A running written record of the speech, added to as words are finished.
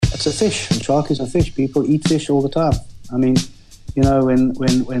it's a fish. A shark is a fish. People eat fish all the time. I mean, you know, when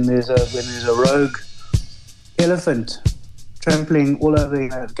there's a rogue elephant trampling all over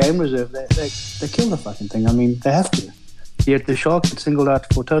the game reserve, they kill the fucking thing. I mean, they have to. Yet the shark gets singled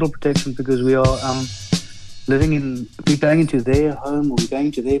out for total protection because we are we're going into their home, or we're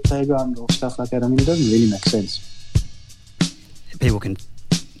going to their playground or stuff like that. I mean, it doesn't really make sense. People can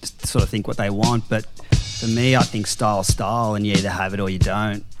sort of think what they want, but for me, I think style's style, and you either have it or you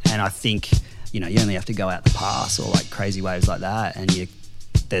don't. And I think, you know, you only have to go out the pass or like crazy waves like that, and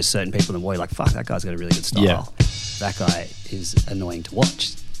there's certain people in the world like, fuck, that guy's got a really good style. Yeah. That guy is annoying to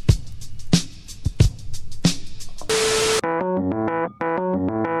watch.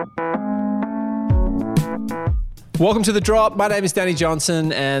 Welcome to The Drop. My name is Danny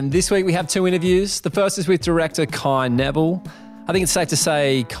Johnson, and this week we have two interviews. The first is with director Kai Neville. I think it's safe to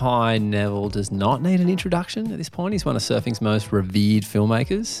say Kai Neville does not need an introduction at this point. He's one of surfing's most revered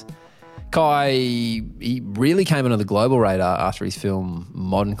filmmakers. Kai, he really came onto the global radar after his film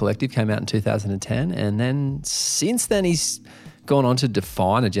Modern Collective came out in 2010, and then since then he's gone on to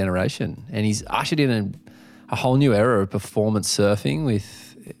define a generation, and he's ushered in a whole new era of performance surfing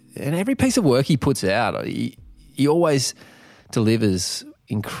and every piece of work he puts out, he always delivers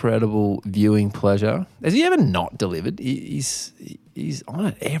incredible viewing pleasure. Has he ever not delivered? He's on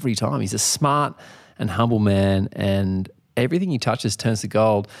it every time. He's a smart and humble man, and everything he touches turns to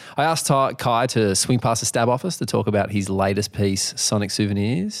gold. I asked Kai to swing past the Stab office to talk about his latest piece, Sonic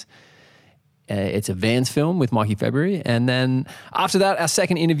Souvenirs. It's a Vans film with Mikey February. And then after that, our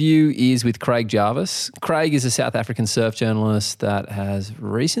second interview is with Craig Jarvis. Craig is a South African surf journalist that has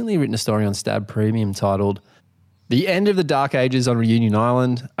recently written a story on Stab Premium titled The End of the Dark Ages on Reunion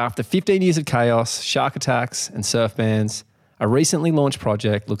Island. After 15 years of chaos, shark attacks and surf bans, a recently launched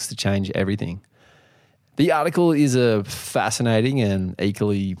project looks to change everything. The article is a fascinating and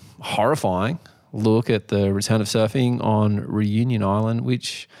equally horrifying look at the return of surfing on Reunion Island,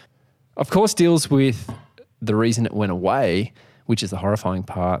 which of course deals with the reason it went away, which is the horrifying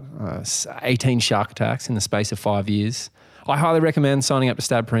part. 18 shark attacks in the space of 5 years. I highly recommend signing up to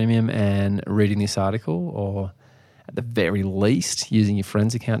Stab Premium and reading this article, or at the very least using your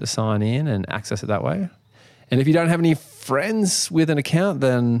friend's account to sign in and access it that way. And if you don't have any friends with an account,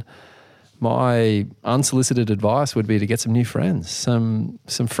 then my unsolicited advice would be to get some new friends, some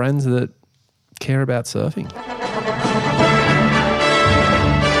friends that care about surfing.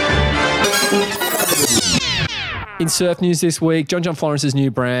 In surf news this week, John Florence's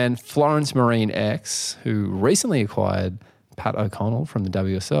new brand, Florence Marine X, who recently acquired Pat O'Connell from the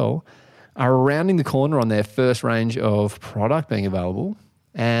WSL, are rounding the corner on their first range of product being available.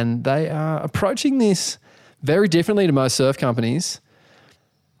 And they are approaching this very differently to most surf companies.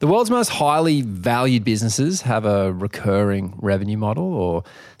 The world's most highly valued businesses have a recurring revenue model or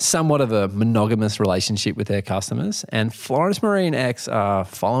somewhat of a monogamous relationship with their customers, and Florence Marine X are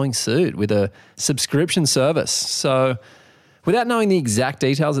following suit with a subscription service. So without knowing the exact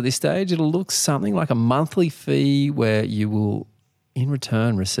details at this stage, it'll look something like a monthly fee where you will in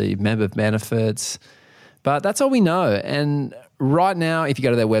return receive member benefits. But that's all we know. And right now, if you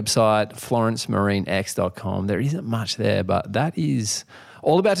go to their website, florencemarinex.com, there isn't much there, but that is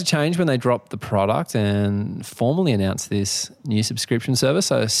all about to change when they drop the product and formally announce this new subscription service,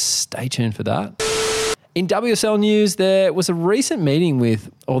 so stay tuned for that. In WSL news, there was a recent meeting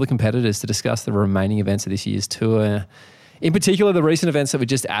with all the competitors to discuss the remaining events of this year's tour. In particular, the recent events that were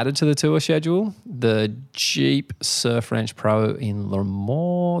just added to the tour schedule, the Jeep Surf Ranch Pro in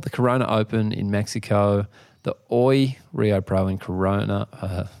Lemoore, the Corona Open in Mexico, the Oi Rio Pro in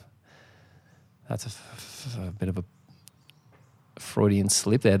Corona. That's a bit of a Freudian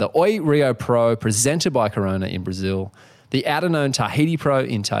slip there. The Oi Rio Pro presented by Corona in Brazil, the Outerknown Tahiti Pro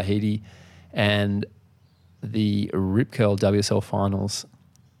in Tahiti, and the Rip Curl WSL Finals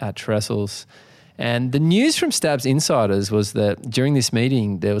at Trestles. And the news from Stab's insiders was that during this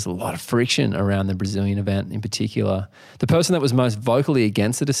meeting, there was a lot of friction around the Brazilian event in particular. The person that was most vocally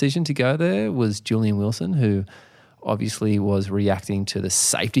against the decision to go there was Julian Wilson, who obviously was reacting to the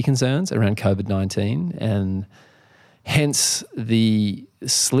safety concerns around COVID-19, and hence the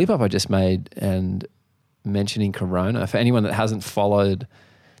slip-up I just made and mentioning Corona. For anyone that hasn't followed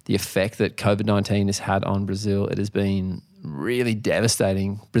the effect that COVID-19 has had on Brazil, it has been really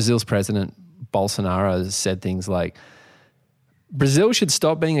devastating. Brazil's president, Bolsonaro, has said things like, Brazil should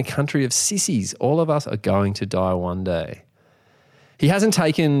stop being a country of sissies. All of us are going to die one day. He hasn't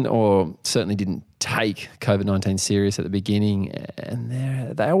taken, or certainly didn't take, COVID-19 serious at the beginning, and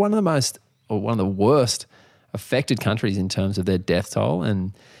they are one of the worst affected countries in terms of their death toll.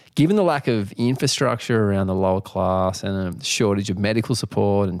 And given the lack of infrastructure around the lower class and a shortage of medical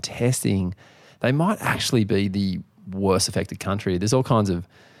support and testing, they might actually be the worst affected country. There's all kinds of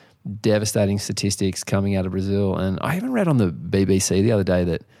devastating statistics coming out of Brazil. And I even read on the BBC the other day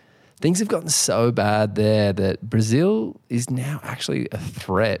that things have gotten so bad there that Brazil is now actually a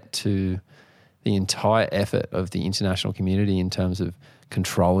threat to the entire effort of the international community in terms of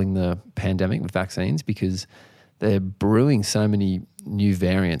controlling the pandemic with vaccines, because they're brewing so many new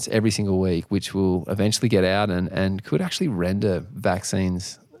variants every single week, which will eventually get out and could actually render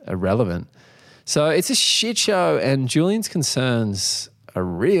vaccines irrelevant. So it's a shit show, and Julian's concerns are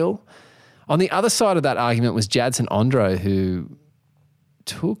real. On the other side of that argument was Jadson Andro, who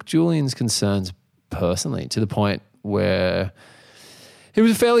took Julian's concerns personally to the point where it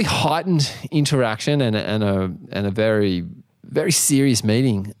was a fairly heightened interaction and a very, very serious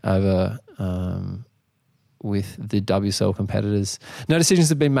meeting over with the WSL competitors. No decisions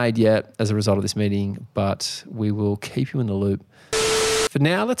have been made yet as a result of this meeting, but we will keep you in the loop. For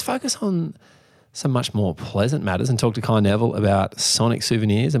now, let's focus on some much more pleasant matters and talk to Kai Neville about Sonic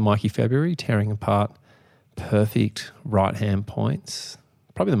Souvenirs and Mikey February tearing apart perfect right-hand points.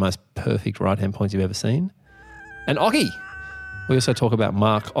 Probably the most perfect right-hand points you've ever seen. And Oki. We also talk about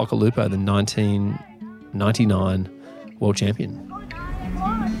Mark Occhilupo, the 1999 world champion.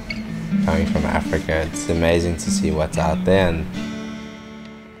 Coming from Africa, it's amazing to see what's out there. And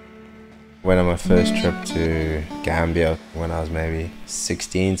went on my first trip to Gambia when I was maybe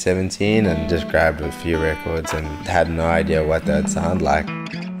 16, 17, and just grabbed a few records and had no idea what that would sound like.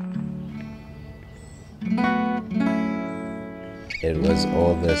 It was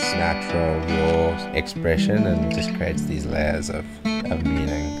all this natural, raw expression and just creates these layers of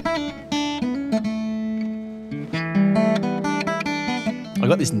meaning. I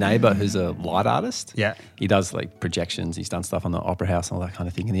got this neighbour who's a light artist. Yeah. He does like projections. He's done stuff on the Opera House and all that kind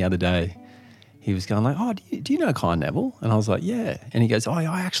of thing. And the other day he was going like, oh, do you know Kai Neville? And I was like, yeah. And he goes, oh,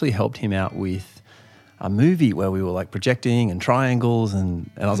 I actually helped him out with a movie where we were like projecting and triangles. And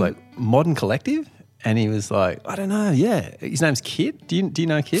I was like, Modern Collective? And he was like, I don't know. Yeah. His name's Kit. Do you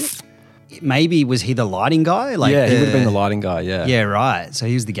know Kit? Maybe was he the lighting guy? Like yeah, he would have been the lighting guy, yeah. Yeah, right. So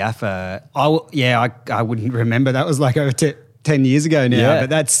he was the gaffer. I wouldn't remember. That was like over 10 years ago now,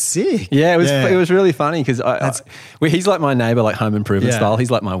 but that's sick. Yeah, it was really funny because he's like my neighbour, like Home Improvement style. He's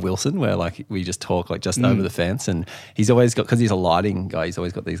like my Wilson, where like we just talk like just over the fence, and he's always got, because he's a lighting guy, he's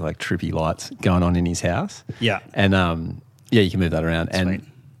always got these like trippy lights going on in his house. Yeah. And you can move that around. Sweet.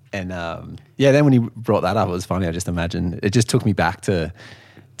 And then when he brought that up, it was funny. I just imagined, it just took me back to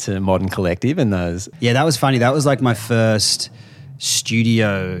Modern Collective and those. Yeah, that was funny. That was like my first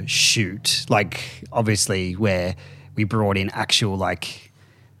studio shoot, like obviously where we brought in actual like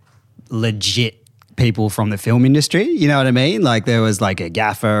legit people from the film industry, you know what I mean? Like there was like a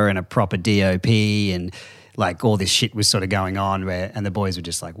gaffer and a proper DOP and like all this shit was sort of going on and the boys were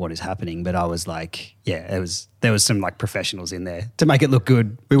just like, what is happening? But I was like, yeah, there was some like professionals in there to make it look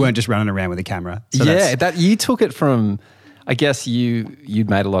good. We weren't just running around with a camera. So that you took it from, I guess you'd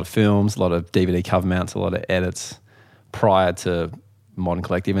made a lot of films, a lot of DVD cover mounts, a lot of edits prior to Modern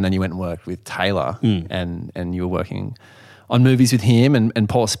Collective, and then you went and worked with Taylor and you were working on movies with him and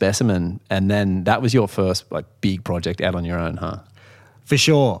Paul Specimen, and then that was your first like big project out on your own, huh? For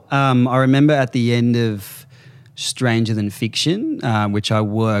sure. I remember at the end of Stranger Than Fiction, which I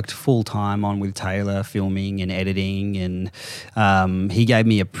worked full-time on with Taylor, filming and editing, and he gave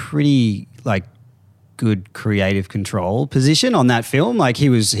me a pretty like good creative control position on that film. Like he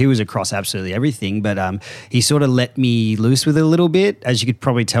was across absolutely everything, but he sort of let me loose with it a little bit, as you could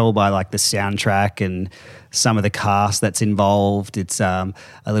probably tell by like the soundtrack and some of the cast that's involved. It's a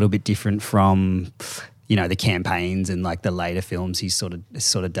little bit different from, you know, the campaigns and like the later films he's sort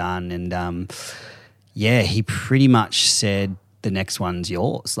of done. And he pretty much said the next one's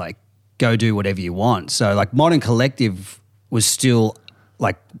yours. Like go do whatever you want. So like Modern Collective was still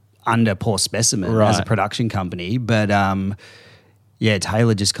like under Poor Specimen as a production company. But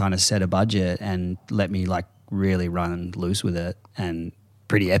Taylor just kind of set a budget and let me like really run loose with it, and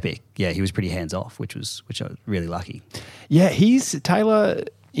pretty epic. Yeah, he was pretty hands off, which I was really lucky. Yeah, Taylor,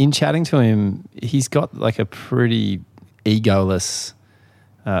 in chatting to him, he's got like a pretty egoless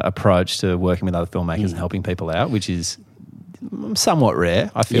approach to working with other filmmakers and helping people out, which is somewhat rare,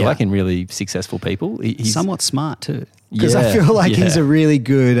 I feel like, in really successful people. He's somewhat smart too. Because I feel like he's a really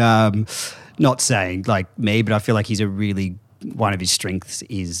good, not saying like me, but I feel like he's a really, one of his strengths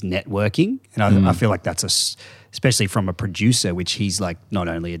is networking. And I feel like that's especially from a producer, which he's like not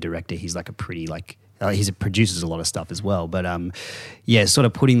only a director, he's like a pretty like, he produces a lot of stuff as well. But sort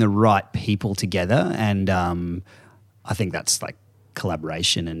of putting the right people together. And I think that's like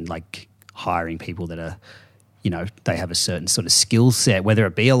collaboration and like hiring people that are, you know, they have a certain sort of skill set, whether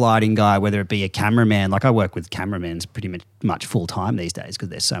it be a lighting guy, whether it be a cameraman. Like I work with cameramans pretty much full time these days because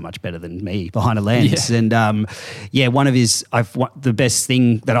they're so much better than me behind a lens. Yeah. And the best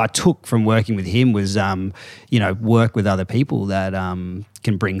thing that I took from working with him was, you know, work with other people that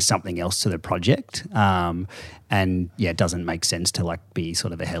can bring something else to the project. And yeah, it doesn't make sense to like be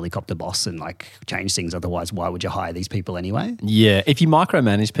sort of a helicopter boss and like change things. Otherwise, why would you hire these people anyway? Yeah, if you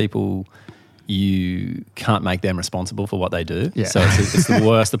micromanage people, you can't make them responsible for what they do. Yeah. So it's the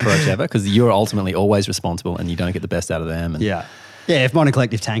worst approach ever because you're ultimately always responsible and you don't get the best out of them. And Yeah, if Modern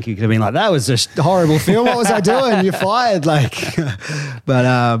Collective Tanky could have been like, that was just a horrible film. What was I doing? You're fired. Like, but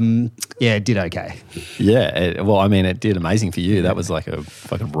yeah, it did okay. Yeah, it did amazing for you. That was like a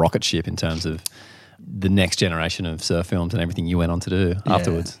fucking rocket ship in terms of the next generation of surf films and everything you went on to do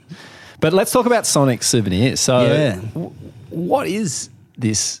afterwards. But let's talk about Sonic Souvenirs. So what is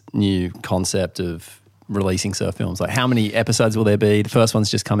this new concept of releasing surf films? Like how many episodes will there be? The first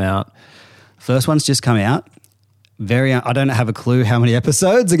one's just come out. I don't have a clue how many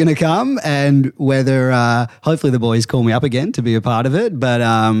episodes are going to come and whether hopefully the boys call me up again to be a part of it. But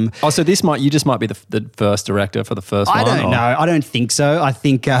so you just might be the first director for the first one? I don't know. I don't think so. I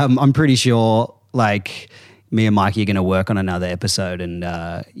think I'm pretty sure like me and Mikey are going to work on another episode and,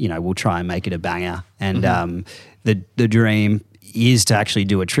 you know, we'll try and make it a banger. And the dream is to actually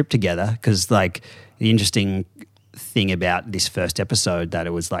do a trip together because like the interesting thing about this first episode that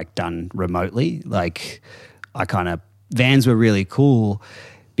it was like done remotely, like vans were really cool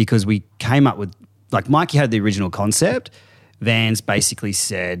because we came up with, like Mikey had the original concept. Vans basically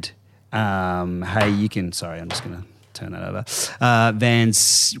said, hey, I'm just going to turn that over.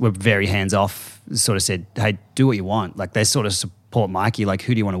 Vans were very hands off, sort of said, hey, do what you want. Like they sort of support Mikey, like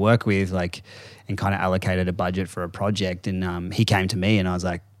who do you want to work with? Like, and kind of allocated a budget for a project. And he came to me and I was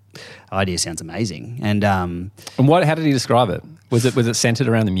like, idea sounds amazing. And how did he describe it? Was it centered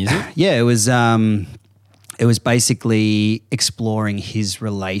around the music? Yeah, it was basically exploring his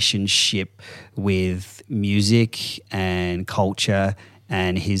relationship with music and culture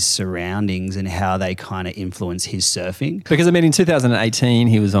and his surroundings and how they kind of influence his surfing. Because I mean, in 2018,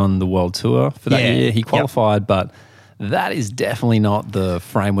 he was on the world tour for that year. He qualified, but that is definitely not the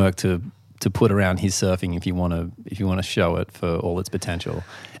framework to put around his surfing if you want to show it for all its potential.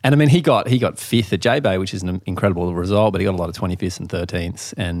 And I mean, he got fifth at J-Bay, which is an incredible result, but he got a lot of 25th and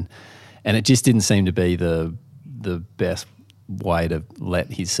 13ths, and it just didn't seem to be the best way to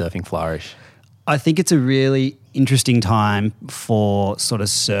let his surfing flourish. I think it's a really interesting time for sort of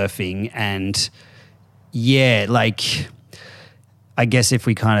surfing, and yeah, like I guess if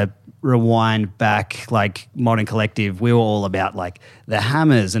we kind of rewind back, like Modern Collective, we were all about like the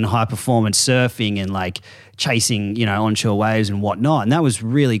hammers and high performance surfing and like chasing, you know, onshore waves and whatnot. And that was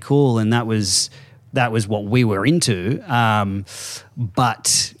really cool. And that was what we were into.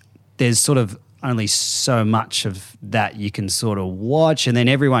 But there's sort of only so much of that you can sort of watch. And then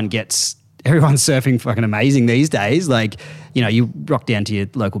everyone's surfing fucking amazing these days. Like, you know, you rock down to your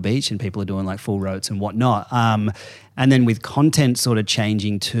local beach and people are doing like full rotes and whatnot. And then with content sort of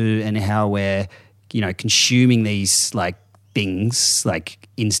changing too and how we're, you know, consuming these like things like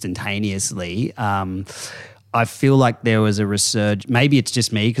instantaneously, I feel like there was a resurgence. Maybe it's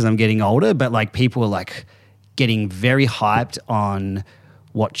just me because I'm getting older, but like people are like getting very hyped on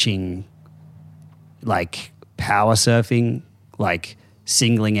watching like power surfing, like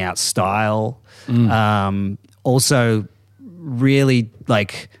singling out style. Also really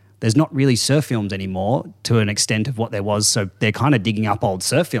like there's not really surf films anymore to an extent of what there was. So they're kind of digging up old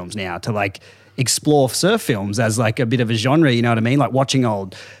surf films now to like explore surf films as like a bit of a genre, you know what I mean? Like watching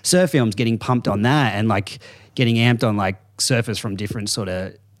old surf films, getting pumped on that and like getting amped on like surfers from different sort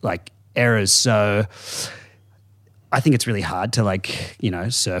of like eras. So I think it's really hard to like, you know,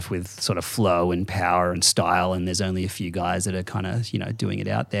 surf with sort of flow and power and style. And there's only a few guys that are kind of, you know, doing it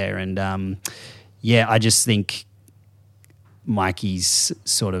out there. And yeah, I just think Mikey's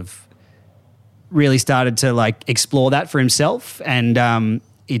sort of really started to like explore that for himself. And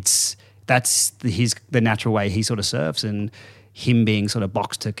that's the natural way he sort of surfs, and him being sort of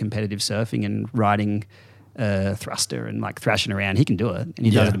boxed to competitive surfing and riding thruster and like thrashing around, he can do it and he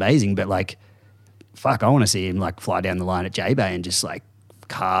does it amazing. But like, fuck, I want to see him like fly down the line at J-Bay and just like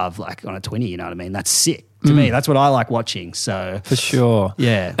carve like on a 20, you know what I mean? That's sick. To me, that's what I like watching. So for sure.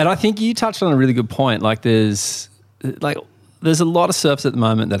 Yeah. And I think you touched on a really good point. Like there's a lot of surfers at the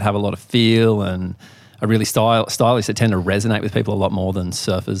moment that have a lot of feel and are really stylish that tend to resonate with people a lot more than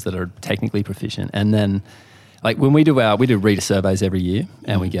surfers that are technically proficient. And then like when we do reader surveys every year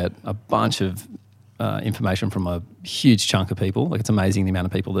and we get a bunch of information from a huge chunk of people. Like, it's amazing the amount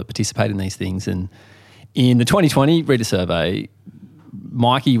of people that participate in these things. And in the 2020 reader survey,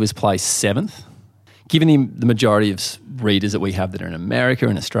 Mikey was placed 7th. Given the majority of readers that we have that are in America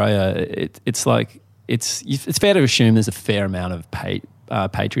and Australia, it's fair to assume there's a fair amount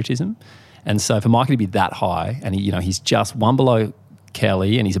of patriotism. And so for Mikey to be that high, and he's just one below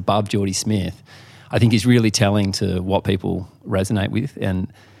Kelly and he's above Geordie Smith, I think is really telling to what people resonate with.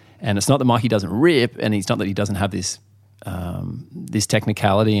 And it's not that Mikey doesn't rip, and it's not that he doesn't have this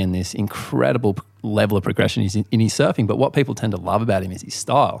technicality and this incredible level of progression in his surfing, but what people tend to love about him is his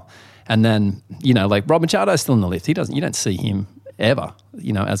style. And then, like Rob Machado's still in the lift. You don't see him ever,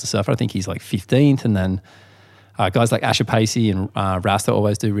 as a surfer. I think he's like 15th, and then guys like Asher Pacey and Rasta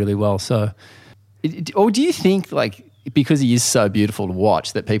always do really well. So, or do you think, like, because he is so beautiful to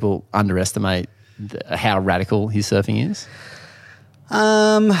watch, that people underestimate how radical his surfing is?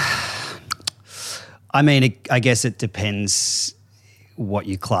 I mean, I guess it depends what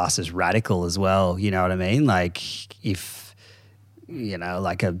you class as radical as well. You know what I mean? Like, if,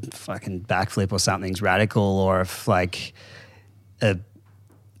 like a fucking backflip or something's radical, or if like a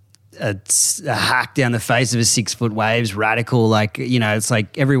hack down the face of a 6-foot wave's radical, like, it's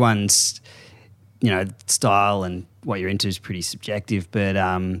like everyone's, style and what you're into is pretty subjective. But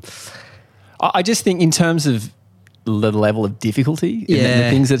I just think in terms of the level of difficulty in the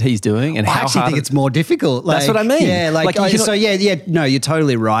things that he's doing, and how I actually hard think it's more difficult. Like, that's what I mean. Yeah, no, you're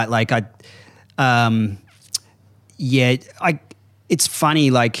totally right. Like it's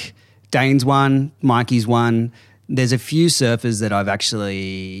funny. Like, Dane's won, Mikey's won. There's a few surfers that I've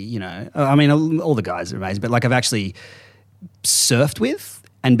actually, I mean, all the guys are amazing, but like I've actually surfed with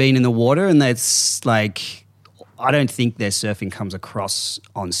and been in the water, and that's like, I don't think their surfing comes across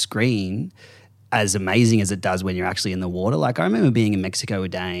on screen as amazing as it does when you're actually in the water. Like, I remember being in Mexico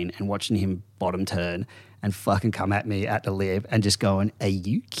with Dane and watching him bottom turn and fucking come at me at the lip and just going, are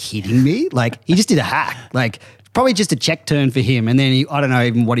you kidding me? Like, he just did a hack. Like, probably just a check turn for him. And then I don't know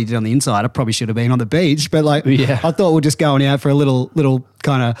even what he did on the inside. I probably should have been on the beach, but like, I thought we're just going out for a little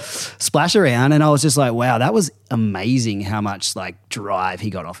kind of splash around. And I was just like, wow, that was amazing how much like drive he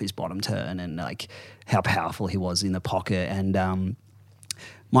got off his bottom turn, and like how powerful he was in the pocket. And,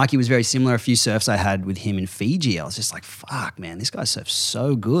 Mikey was very similar. A few surfs I had with him in Fiji, I was just like, fuck, man, this guy surfs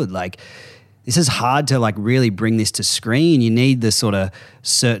so good. Like, this is hard to like really bring this to screen. You need the sort of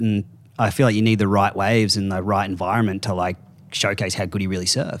certain, I feel like you need the right waves and the right environment to like showcase how good he really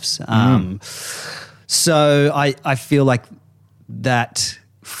surfs. So I feel like that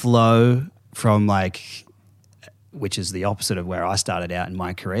flow from like, which is the opposite of where I started out in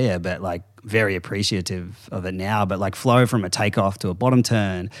my career, but like very appreciative of it now, but like flow from a takeoff to a bottom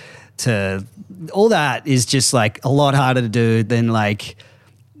turn to all that is just like a lot harder to do than like,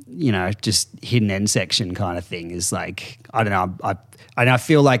 just hidden end section kind of thing is like, I don't know. I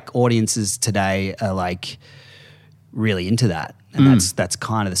feel like audiences today are like really into that. And that's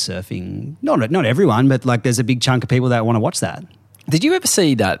kind of the surfing, not everyone, but like there's a big chunk of people that want to watch that. Did you ever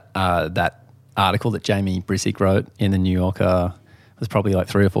see that article that Jamie Brisick wrote in the New Yorker? It was probably like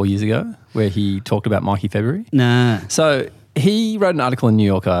 3 or 4 years ago, where he talked about Mikey February. Nah. So he wrote an article in New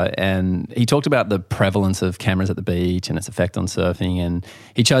Yorker, and he talked about the prevalence of cameras at the beach and its effect on surfing. And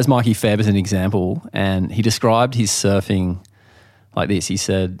he chose Mikey Feb as an example, and he described his surfing like this. He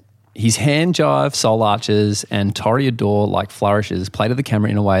said, his hand jive, soul arches, and toreador-like flourishes play to the camera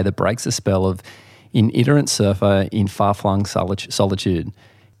in a way that breaks the spell of an itinerant surfer in far-flung solitude.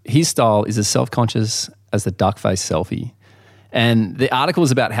 His style is as self-conscious as the duck-faced selfie. And the article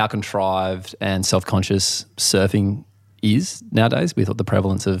was about how contrived and self-conscious surfing is nowadays with the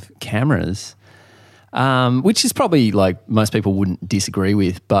prevalence of cameras, which is probably like most people wouldn't disagree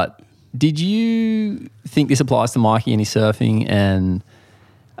with. But did you think this applies to Mikey and his surfing? And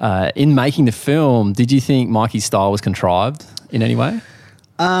in making the film, did you think Mikey's style was contrived in any way?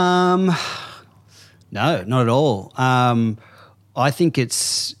 No, not at all. I think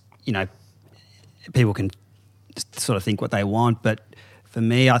it's, people can sort of think what they want, but for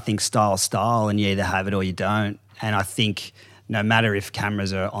me, I think style's style, and you either have it or you don't. And I think no matter if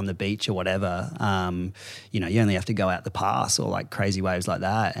cameras are on the beach or whatever, you only have to go out the pass or like crazy waves like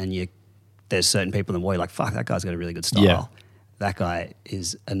that, and there's certain people in the water like, fuck, that guy's got a really good style. Yeah. That guy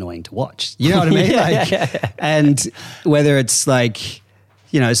is annoying to watch. You know what I mean? And whether it's like,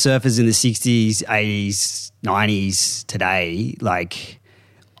 surfers in the 60s, 80s, 90s today, like,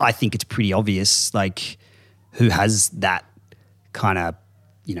 I think it's pretty obvious, like, who has that kind of,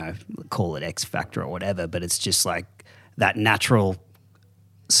 call it X factor or whatever, but it's just like that natural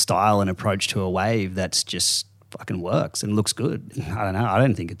style and approach to a wave that's just fucking works and looks good. I don't know. I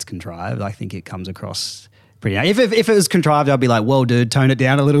don't think it's contrived. I think it comes across pretty. If it was contrived, I'd be like, "Whoa, dude, tone it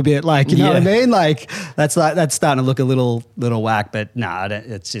down a little bit." Like, you know what I mean? Like that's starting to look a little whack. But no,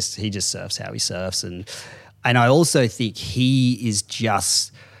 it's just he just surfs how he surfs, and I also think he is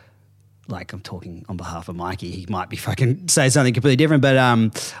just. Like I'm talking on behalf of Mikey, he might be fucking say something completely different, but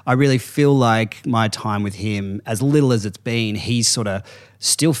I really feel like my time with him, as little as it's been, he's sort of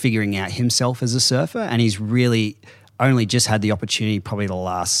still figuring out himself as a surfer, and he's really only just had the opportunity probably the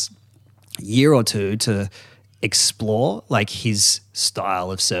last year or two to explore like his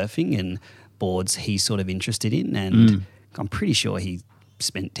style of surfing and boards he's sort of interested in, and I'm pretty sure he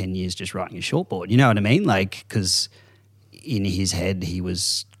spent 10 years just riding a shortboard, you know what I mean? Like, because in his head he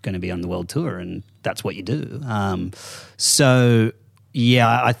was going to be on the world tour, and that's what you do. So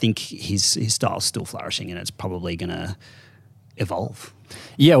yeah, I think his style's still flourishing, and it's probably going to evolve.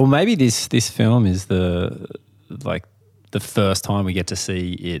 Yeah, well, maybe this film is the first time we get to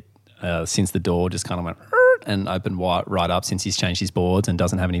see it since the door just kind of went and opened right up since he's changed his boards and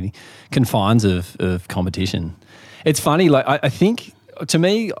doesn't have any confines of competition. It's funny, like I think to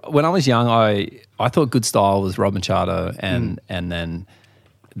me when I was young, I thought good style was Rob Machado, and then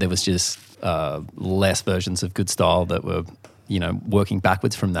there was just less versions of good style that were, you know, working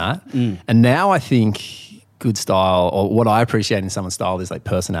backwards from that. And now I think good style, or what I appreciate in someone's style, is like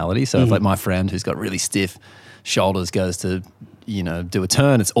personality. So if like my friend who's got really stiff shoulders goes to, you know, do a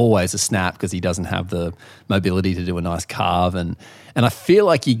turn, it's always a snap because he doesn't have the mobility to do a nice carve. And I feel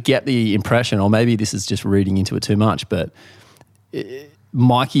like you get the impression, or maybe this is just reading into it too much, but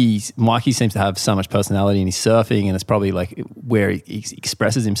Mikey seems to have so much personality in his surfing, and it's probably like where he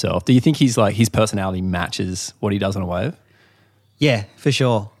expresses himself. Do you think he's like his personality matches what he does on a wave? Yeah, for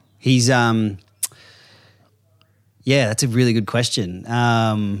sure. He's yeah, that's a really good question.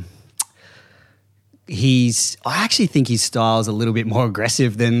 I actually think his style is a little bit more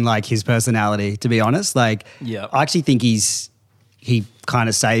aggressive than like his personality, to be honest. Like, yeah, I actually think he kind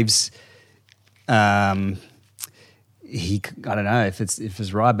of saves. I don't know if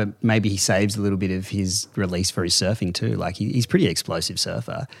it's right, but maybe he saves a little bit of his release for his surfing too. Like he's pretty explosive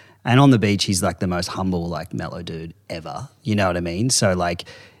surfer, and on the beach he's like the most humble, like mellow dude ever. You know what I mean? So like,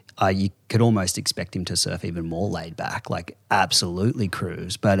 you could almost expect him to surf even more laid back, like absolutely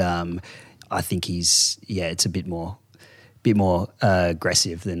cruise. But I think it's a bit more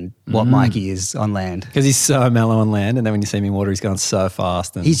aggressive than what Mikey is on land, because he's so mellow on land, and then when you see him in water, he's going so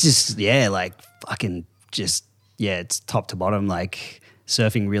fast. And he's just like fucking just. Yeah, it's top to bottom, like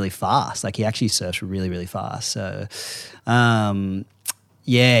surfing really fast. Like he actually surfs really, really fast. So,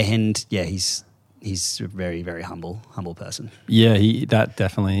 he's a very, very humble person. Yeah, that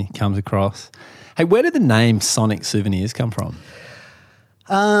definitely comes across. Hey, where did the name Sonic Souvenirs come from?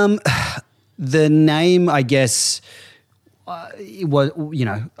 The name, I guess, it was, you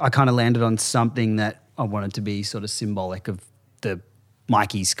know, I kind of landed on something that I wanted to be sort of symbolic of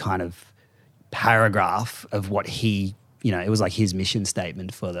Mikey's kind of paragraph of what he, you know, it was like his mission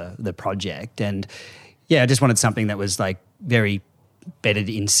statement for the project. And yeah, I just wanted something that was like very bedded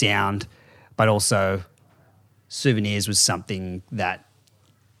in sound, but also souvenirs was something that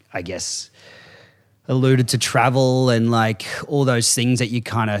I guess alluded to travel and like all those things that you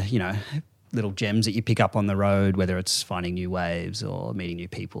kind of, you know, little gems that you pick up on the road, whether it's finding new waves or meeting new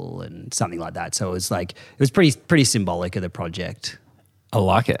people and something like that. So it was pretty symbolic of the project. I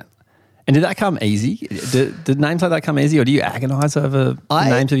like it. And did that come easy? Did names like that come easy, or do you agonize over the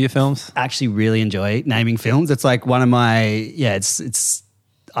names of your films? I actually really enjoy naming films. It's like one of my,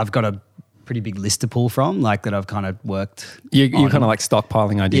 I've got a pretty big list to pull from, like that I've kind of worked. You're kind of like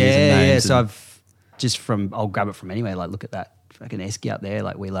stockpiling ideas and names. Yeah, so I'll grab it from anywhere. Like, look at that fucking Esky up there,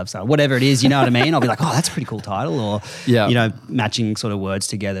 like We Love Star, whatever it is, you know what I mean? I'll be like, oh, that's a pretty cool title, or, you know, matching sort of words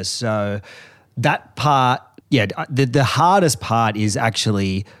together. So that part, the hardest part is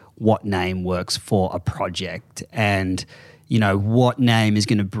actually what name works for a project, and you know what name is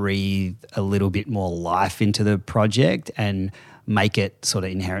going to breathe a little bit more life into the project and make it sort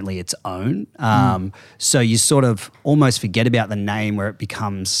of inherently its own. So you sort of almost forget about the name where it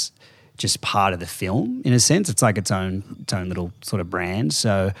becomes just part of the film in a sense. It's like its own little sort of brand.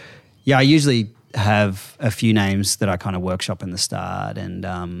 So yeah, I usually have a few names that I kind of workshop in the start,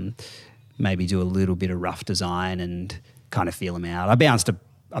 and maybe do a little bit of rough design and kind of feel them out. I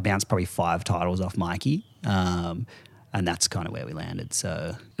bounced probably 5 titles off Mikey, and that's kind of where we landed.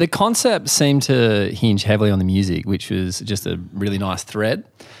 So the concept seemed to hinge heavily on the music, which was just a really nice thread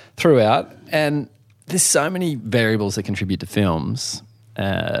throughout. And there's so many variables that contribute to films,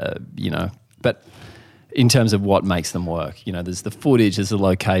 you know, but in terms of what makes them work, you know, there's the footage, there's the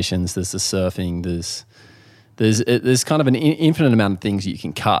locations, there's the surfing, there's there's kind of an infinite amount of things you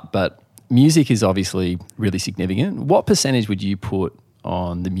can cut, but music is obviously really significant. What percentage would you put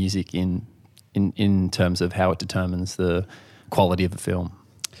on the music in terms of how it determines the quality of the film?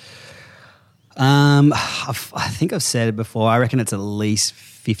 I think I've said it before. I reckon it's at least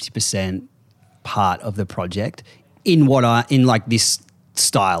 50% part of the project in like this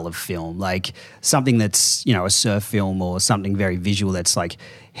style of film, like something that's, you know, a surf film or something very visual that's like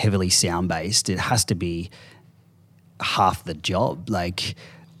heavily sound based. It has to be half the job. Like,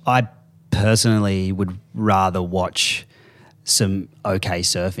 I personally would rather watch some okay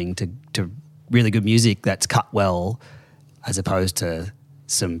surfing to really good music that's cut well, as opposed to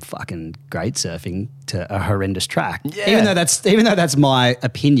some fucking great surfing to a horrendous track. Yeah. Even though that's my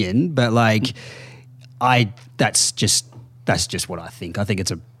opinion, but like that's just what I think. I think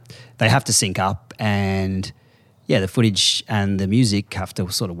they have to sync up, and yeah, the footage and the music have to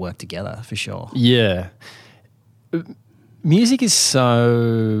sort of work together for sure. Yeah. Music is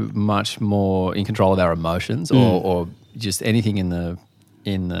so much more in control of our emotions or just anything in the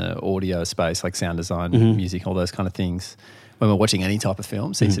audio space, like sound design, music, all those kind of things. When we're watching any type of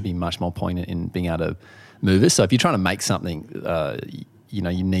film, seems to be much more poignant in being able to move us. So if you're trying to make something, you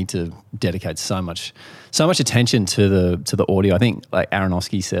need to dedicate so much attention to the audio. I think like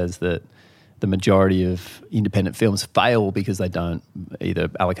Aronofsky says that the majority of independent films fail because they don't either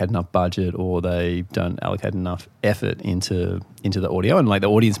allocate enough budget or they don't allocate enough effort into the audio, and like the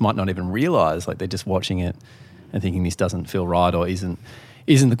audience might not even realize, like they're just watching it and thinking this doesn't feel right or isn't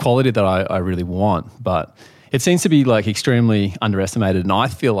the quality that I really want. But it seems to be like extremely underestimated, and I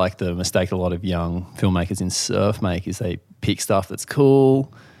feel like the mistake a lot of young filmmakers in surf make is they pick stuff that's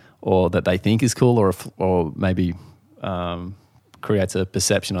cool or that they think is cool, or maybe creates a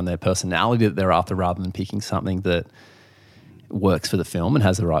perception on their personality that they're after, rather than picking something that works for the film and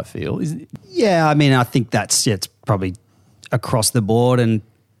has the right feel. Yeah, I mean, I think it's probably across the board, and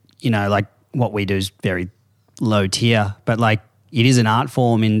you know, like what we do is very low tier, but like it is an art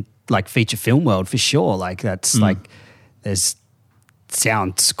form in like feature film world for sure. Like that's like there's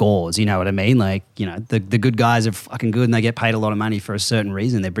sound scores, you know what I mean? Like, you know, the good guys are fucking good and they get paid a lot of money for a certain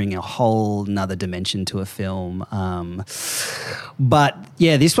reason. They're bringing a whole nother dimension to a film. But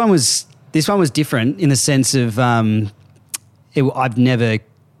yeah, this one was different in the sense of I've never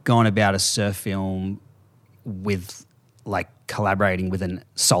gone about a surf film with like collaborating with a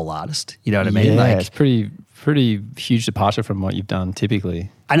sole artist. You know what I mean? Yeah, like, it's pretty huge departure from what you've done typically.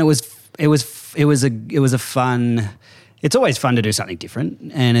 And it was a fun. It's always fun to do something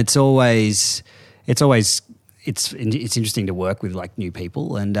different, and it's interesting to work with like new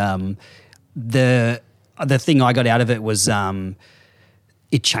people. And the thing I got out of it was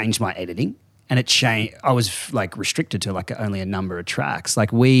it changed my editing, and I was like restricted to like only a number of tracks.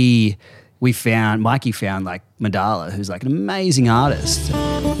 Like Mikey found like Madala, who's like an amazing artist.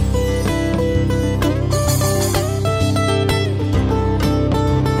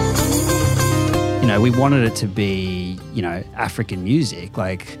 You know, we wanted it to be, you know, African music.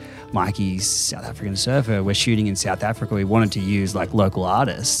 Like Mikey's South African surfer. We're shooting in South Africa. We wanted to use like local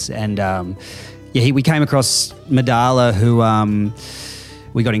artists, and we came across Madala, who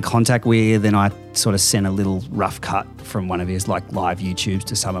we got in contact with, and I sort of sent a little rough cut from one of his like live YouTubes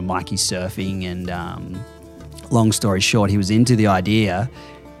to some of Mikey's surfing, and long story short, he was into the idea,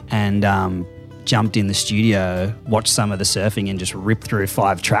 and jumped in the studio, watched some of the surfing, and just ripped through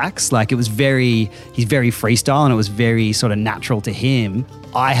 5 tracks. Like he's very freestyle, and it was very sort of natural to him.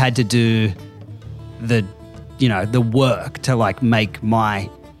 I had to do the work to like make my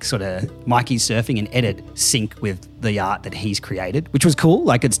sort of Mikey's surfing and edit sync with the art that he's created, which was cool.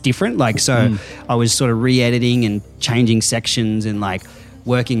 Like it's different. Like, so I was sort of re-editing and changing sections and like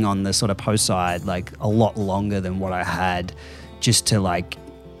working on the sort of post side like a lot longer than what I had, just to like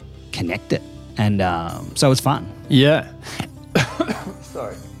connect it. And so it was fun. Yeah.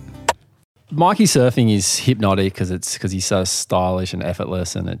 Sorry. Mikey surfing is hypnotic because he's so stylish and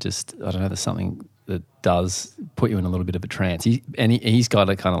effortless, and it just, I don't know, there's something that does put you in a little bit of a trance. He's got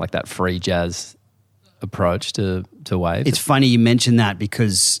a kind of like that free jazz approach to waves. It's funny you mention that,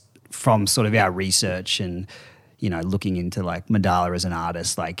 because from sort of our research and, you know, looking into like Madala as an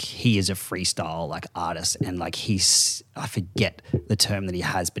artist, like he is a freestyle like artist, and like I forget the term that he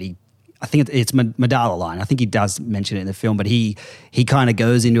has, but I think it's Madala line. I think he does mention it in the film, but he kind of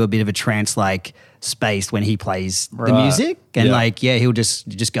goes into a bit of a trance-like space when he plays the music, and he'll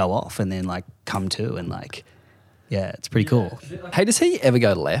just go off and then like come to, and like, yeah, it's pretty cool. Hey, does he ever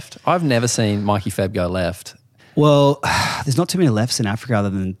go left? I've never seen Mikey Feb go left. Well, there's not too many lefts in Africa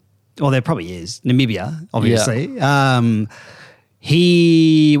other than, well, there probably is. Namibia, obviously. Yeah. In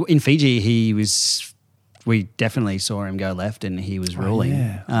Fiji, he was we definitely saw him go left, and he was ruling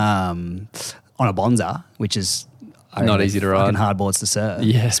yeah. on a Bonza, which is Not easy to ride. fucking hard boards to serve,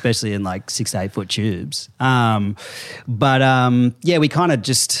 Yeah. especially in like 6 to 8 foot tubes. Yeah, we kind of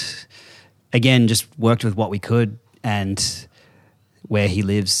just worked with what we could, and where he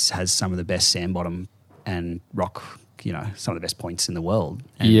lives has some of the best sand bottom and rock, some of the best points in the world.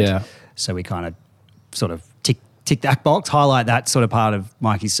 And Yeah. so we kind of sort of tick that box, highlight that sort of part of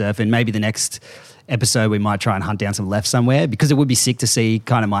Mikey's surf, and maybe the next episode we might try and hunt down some left somewhere, because it would be sick to see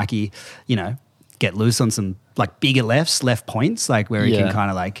kind of Mikey, get loose on some like bigger left points, like where he Yeah. can kind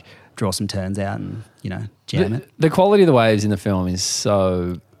of like draw some turns out and, jam it. The quality of the waves in the film is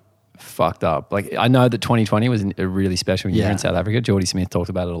so fucked up. Like, I know that 2020 was a really special year Yeah. in South Africa. Geordie Smith talked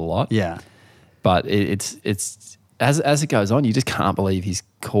about it a lot. Yeah. But it's as it goes on, you just can't believe he's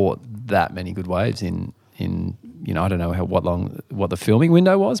caught that many good waves in I don't know what the filming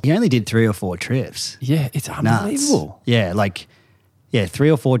window was. He only did 3 or 4 trips. Yeah, it's Nuts. unbelievable. Yeah, 3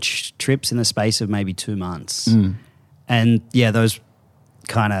 or 4 trips in the space of maybe 2 months. Mm. And yeah, those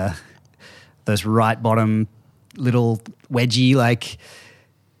right bottom little wedgie, like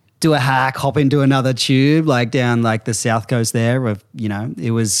do a hack, hop into another tube, like down like the south coast there. I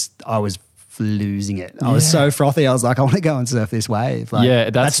was losing it. I was so frothy. I was like, I want to go and surf this wave. Like, Yeah,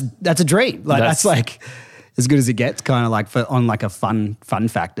 that's a dream. Like that's like as good as it gets, kind of like on like a fun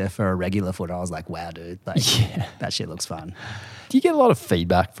factor for a regular footer. I was like, wow, dude, like that shit looks fun. Do you get a lot of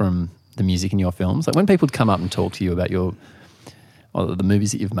feedback from the music in your films? Like when people come up and talk to you about the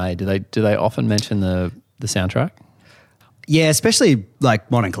movies that you've made, do they often mention the soundtrack? Yeah, especially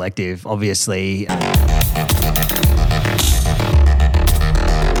like Modern Collective, obviously.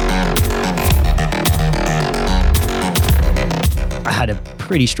 I had a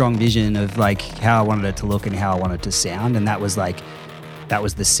pretty strong vision of like how I wanted it to look and how I wanted it to sound, and that was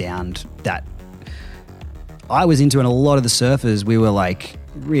the sound that I was into, and a lot of the surfers we were like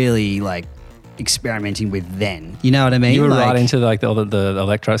really like experimenting with then. You know what I mean? You were like, right into like the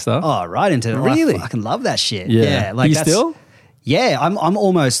electro stuff? Oh, right into it. Really? I fucking love that shit. Yeah. Like You that's- still? Yeah, I'm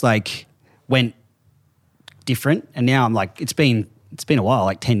almost like went different, and now I'm like it's been a while,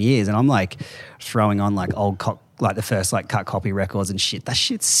 like 10 years, and I'm like throwing on like like the first like cut copy records and shit. That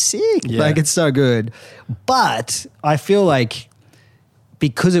shit's sick. Yeah. Like it's so good. But I feel like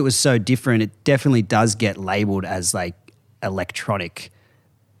because it was so different, it definitely does get labeled as like electronic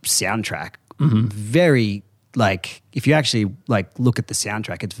soundtrack. Mm-hmm. Very like if you actually like look at the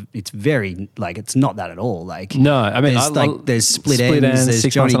soundtrack, it's very like it's not that at all. Like No, I mean, there's split Split ends, Ends, there's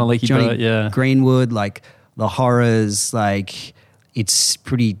 6 Months on a Leaky Johnny Boat, yeah. Greenwood, like the horrors, like it's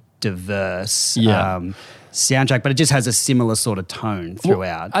pretty diverse soundtrack, but it just has a similar sort of tone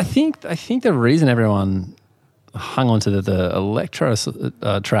throughout. Well, I think the reason everyone hung on to the electro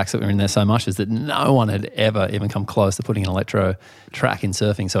tracks that were in there so much is that no one had ever even come close to putting an electro track in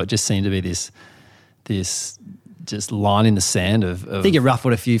surfing. So it just seemed to be this just line in the sand of I think it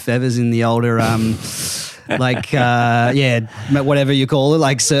ruffled a few feathers in the older, whatever you call it,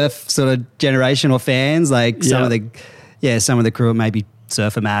 like surf sort of generation or fans. Like some of the crew at maybe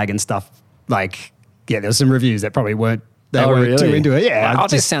Surfer Mag and stuff. Like, there was some reviews that probably weren't too into it. Yeah, Wow,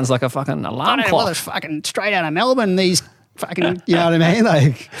 this sounds like a fucking alarm well, clock. it's fucking straight out of Melbourne. These fucking, you know what I mean?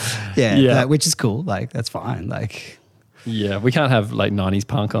 Like, which is cool. Like, that's fine. Like, Yeah, we can't have like 90s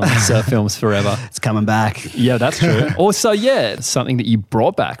punk on surf films forever. it's coming back. Yeah, that's true. Also, something that you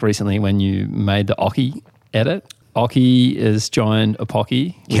brought back recently when you made the Oki edit. Oki has joined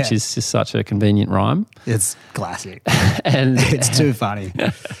Apoki, which Yeah. is just such a convenient rhyme. It's classic. And It's too funny.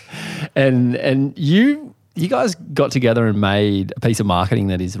 and you guys got together and made a piece of marketing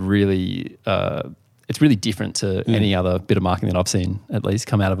that is really it's really different to any other bit of marketing that I've seen, at least,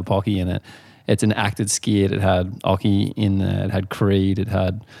 come out of Apoki. And it's an acted skit. It had Oki in there. It had Creed. It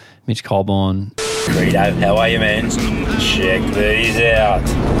had Mitch Colborne. Credo, how are you, man? Check these out.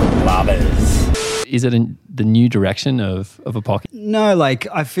 Lovers. Is it the new direction of Apoki? No, like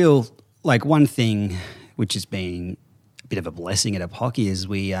I feel like one thing which has been a bit of a blessing at Apoki is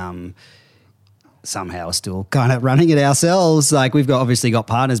we somehow are still kind of running it ourselves. Like we've obviously got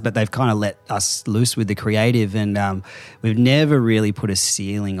partners, but they've kind of let us loose with the creative, and we've never really put a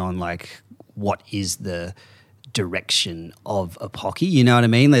ceiling on like what is the direction of Apoki. You know what I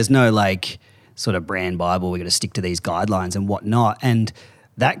mean? There's no like sort of brand Bible. We're going to stick to these guidelines and whatnot. And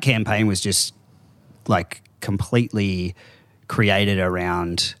that campaign was just like completely created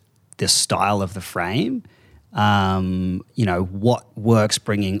around the style of the frame. What works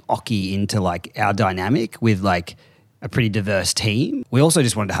bringing Oki into like our dynamic with like a pretty diverse team. We also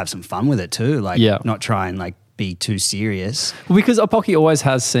just wanted to have some fun with it too, like not try and like be too serious. Well, because Apoki always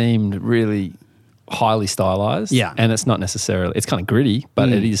has seemed really highly stylized. Yeah. And it's not necessarily, it's kind of gritty, but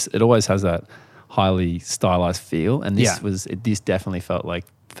it always has that highly stylized feel. And this definitely felt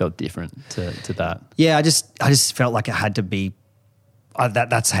different to that. Yeah, I just felt like it had to be.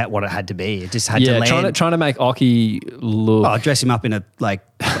 That's what it had to be. It just had to land. Trying to make Occy look. Oh, dress him up in a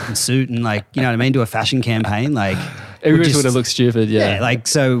fucking suit and you know what I mean, do a fashion campaign. Everybody would have looked stupid. Yeah.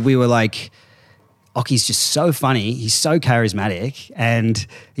 So we were like, Occy's just so funny. He's so charismatic, and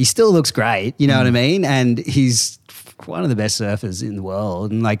he still looks great. You know what I mean? And he's one of the best surfers in the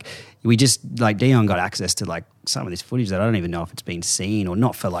world. And we just Dion got access to some of this footage that I don't even know if it's been seen or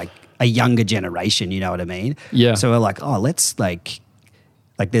not for a younger generation. You know what I mean? Yeah. So we're like, oh, let's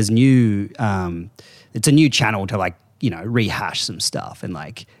there's new, it's a new channel to rehash some stuff. And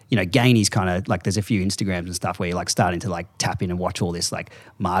Gainey's kind of there's a few Instagrams and stuff where you're starting to tap in and watch all this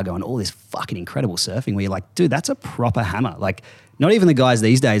Margot and all this fucking incredible surfing where you're like, dude, that's a proper hammer. Not even the guys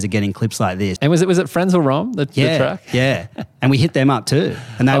these days are getting clips like this. And was it Frenzell Rom, the track? Yeah. And we hit them up too.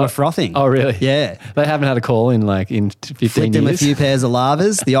 And they were frothing. Oh, really? Yeah. They haven't had a call in 15 Flicked years. them a few pairs of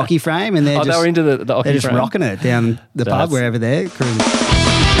lavas, the Occy frame, and they were into the Occy frame. They're just rocking it down the pub wherever they're cruising.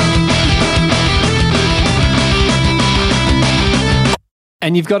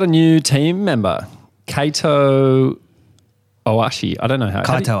 And you've got a new team member, Kaito Ohashi. I don't know how.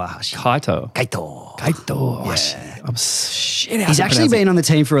 Kaito Ohashi. Kaito Ohashi. Yeah. I'm shit. He's actually been on the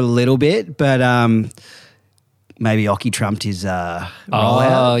team for a little bit, but maybe Occy trumped his rollout.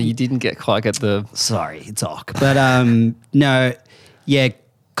 Oh, you didn't quite get the... Sorry, it's Ock. But no, yeah,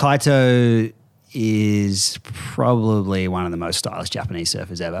 Kaito is probably one of the most stylish Japanese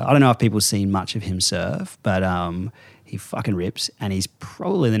surfers ever. I don't know if people have seen much of him surf, but he fucking rips, and he's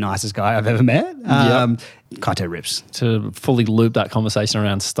probably the nicest guy I've ever met. Kaito rips. To fully loop that conversation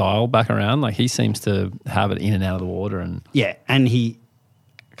around style back around, he seems to have it in and out of the water. And yeah, and he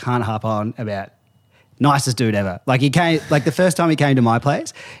can't harp on about nicest dude ever. He came, the first time he came to my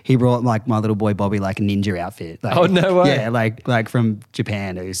place, he brought my little boy Bobby a ninja outfit. Oh, no way. Yeah, like from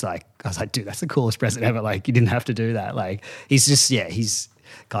Japan. Who's I was like, dude, that's the coolest present ever. You didn't have to do that. He's just, he's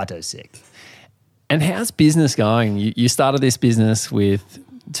Kaito's sick. And how's business going? You started this business with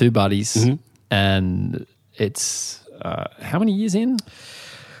two buddies, and it's how many years in?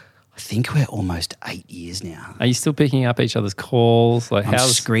 I think we're almost 8 years now. Are you still picking up each other's calls? I'm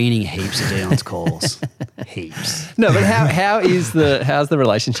screening heaps of Dion's calls. Heaps. No, but how's the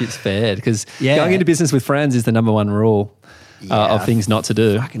relationships fared? Because going into business with friends is the number one rule of things not to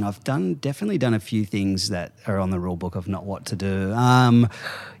do. I've definitely done a few things that are on the rule book of not what to do.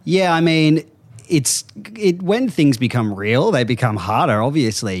 I mean, when things become real, they become harder,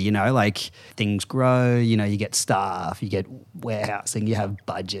 obviously, things grow, you get staff, you get warehousing, you have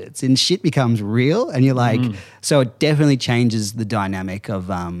budgets, and shit becomes real, and you're so it definitely changes the dynamic of,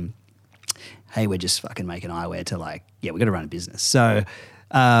 hey, we're just fucking making eyewear to we got to run a business. So,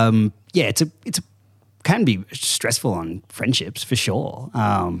 it's can be stressful on friendships for sure.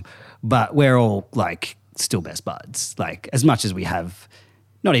 But we're all still best buds, as much as we have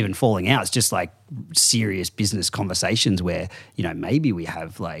not even falling out, it's just serious business conversations where, maybe we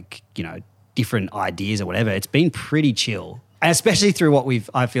have different ideas or whatever. It's been pretty chill. And especially through what we've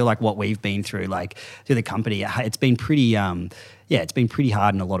been through, through the company, it's been pretty, it's been pretty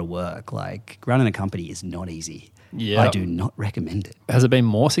hard and a lot of work. Running a company is not easy. Yeah. I do not recommend it. Has it been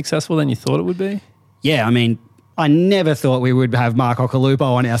more successful than you thought it would be? Yeah, I mean, I never thought we would have Mark Occhilupo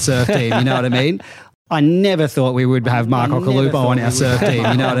on our surf team, you know what I mean? I never thought we would have Mark Occhilupo on our surf team,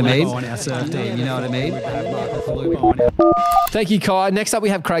 you know what I mean? Thank you, Kai. Next up, we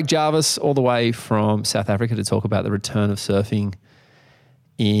have Craig Jarvis all the way from South Africa to talk about the return of surfing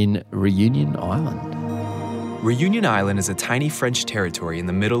in Reunion Island. Reunion Island is a tiny French territory in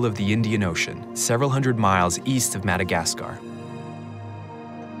the middle of the Indian Ocean, several hundred miles east of Madagascar.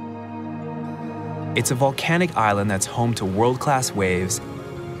 It's a volcanic island that's home to world-class waves,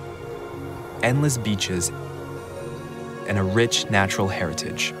 endless beaches, and a rich natural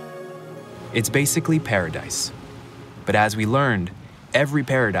heritage. It's basically paradise. But as we learned, every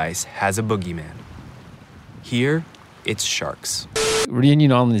paradise has a boogeyman. Here, it's sharks.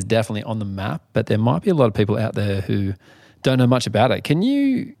 Reunion Island is definitely on the map, but there might be a lot of people out there who don't know much about it. Can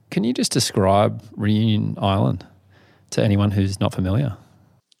you just describe Reunion Island to anyone who's not familiar?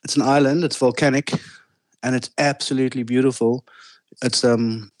 It's an island, it's volcanic, and it's absolutely beautiful. It's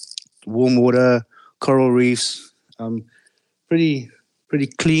warm water, coral reefs, pretty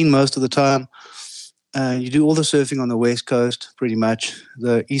clean most of the time. You do all the surfing on the west coast, pretty much.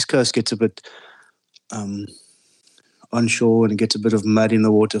 The east coast gets a bit onshore, and it gets a bit of mud in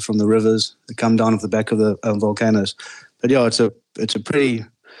the water from the rivers that come down off the back of the volcanoes. But yeah, it's a pretty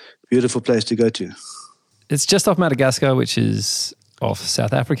beautiful place to go to. It's just off Madagascar, which is off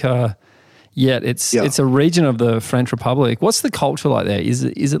South Africa. Yet it's a region of the French Republic. What's the culture like there? Is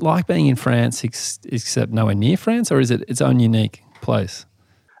it like being in France except nowhere near France, or is it its own unique place?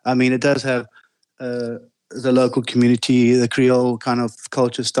 I mean, it does have the local community, the Creole kind of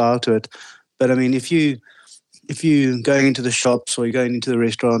culture style to it. But I mean, if you going into the shops or you're going into the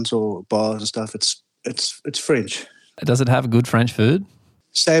restaurants or bars and stuff, it's French. Does it have good French food?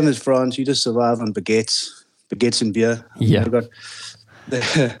 Same as France. You just survive on baguettes and beer. Yeah.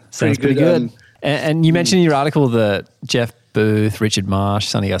 Sounds pretty good. And you mentioned in your article that Jeff Booth, Richard Marsh,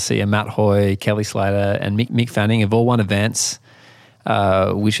 Sonny Garcia, Matt Hoy, Kelly Slater, and Mick Fanning have all won events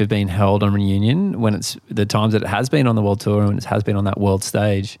which have been held on Reunion when it's the times that it has been on the world tour and it has been on that world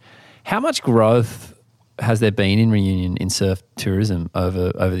stage. How much growth has there been in Reunion in surf tourism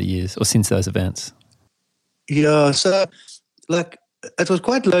over the years or since those events? Yeah, so like it was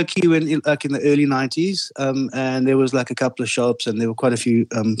quite low key when in the early 90s, and there was like a couple of shops and there were quite a few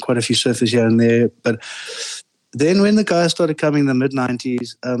surfers here and there. But then when the guys started coming in the mid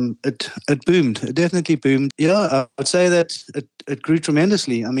 90s, it boomed. It definitely boomed. Yeah, I would say that it grew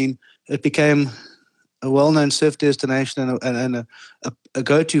tremendously. I mean, it became a well-known surf destination and a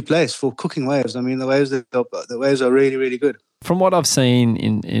go-to place for cooking waves. I mean, the waves are really, really good. From what I've seen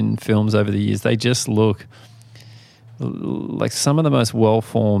in films over the years, they just look like some of the most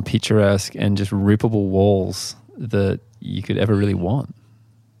well-formed, picturesque, and just rippable walls that you could ever really want.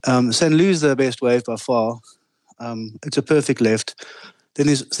 St. Louis the best wave by far. It's a perfect left. Then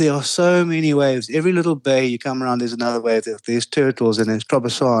there are so many waves. Every little bay you come around, there's another wave. There's turtles and there's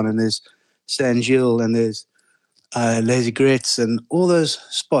Trabasson and there's San Gilles and there's Les Aigrettes and all those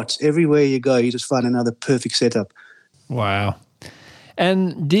spots. Everywhere you go, you just find another perfect setup. Wow.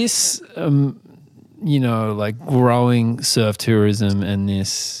 And this... like growing surf tourism and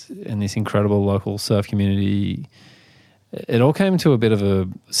this incredible local surf community, it all came to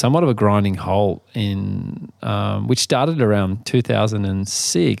somewhat of a grinding halt in which started around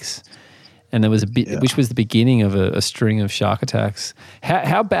 2006, and there was which was the beginning of a string of shark attacks.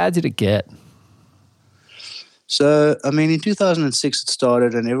 How bad did it get? So, I mean, in 2006 it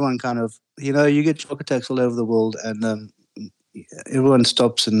started, and everyone kind of, you get shark attacks all over the world, and everyone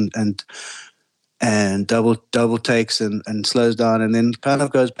stops and double takes and slows down and then kind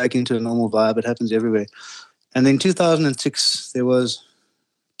of goes back into a normal vibe. It happens everywhere. And then 2006, there was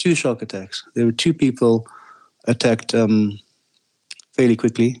 2 shark attacks. There were 2 people attacked fairly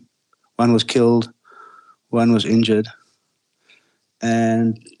quickly. One was killed, one was injured.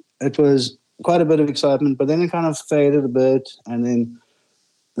 And it was quite a bit of excitement, but then it kind of faded a bit, and then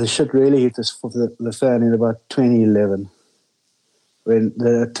the shit really hit the fan in about 2011. When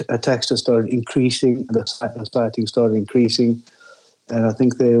the attacks just started increasing, the sightings started increasing. And I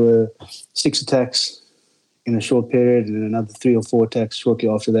think there were 6 attacks in a short period and another 3 or 4 attacks shortly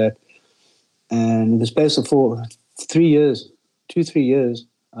after that. And in the space of 3 years,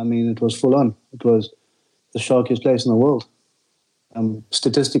 I mean, it was full on. It was the sharkiest place in the world,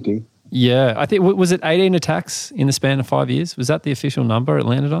 statistically. Yeah, I think, was it 18 attacks in the span of 5 years? Was that the official number it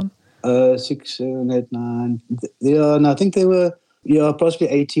landed on? 6, 7, 8, 9. I think they were... Yeah,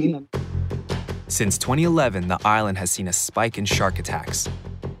 approximately 18. Since 2011, the island has seen a spike in shark attacks,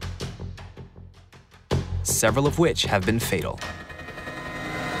 several of which have been fatal.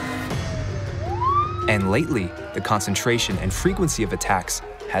 And lately, the concentration and frequency of attacks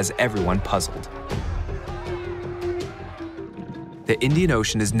has everyone puzzled. The Indian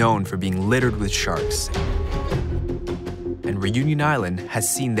Ocean is known for being littered with sharks, and Reunion Island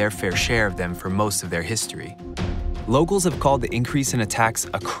has seen their fair share of them for most of their history. Locals have called the increase in attacks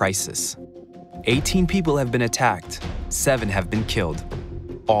a crisis. 18 people have been attacked, 7 have been killed,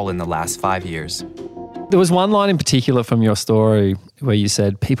 all in the last 5 years. There was one line in particular from your story where you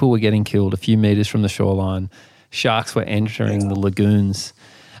said people were getting killed a few meters from the shoreline, sharks were entering the lagoons.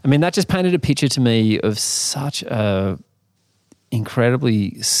 I mean, that just painted a picture to me of such a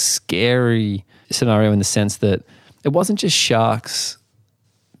incredibly scary scenario in the sense that it wasn't just sharks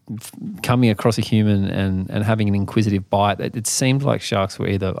coming across a human and having an inquisitive bite. It seemed like sharks were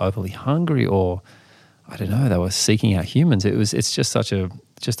either overly hungry or, I don't know, they were seeking out humans. It's just such a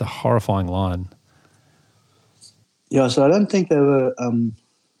horrifying line. Yeah, so I don't think they were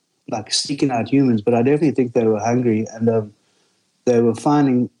like seeking out humans, but I definitely think they were hungry, and they were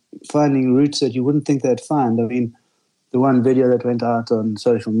finding routes that you wouldn't think they'd find. I mean, the one video that went out on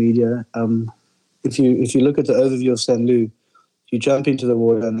social media, if you look at the overview of St. Louis, you jump into the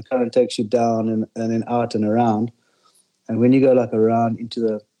water and the current takes you down and then out and around. And when you go like around into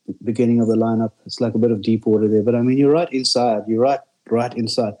the beginning of the lineup, it's like a bit of deep water there. But I mean, you're right inside. You're right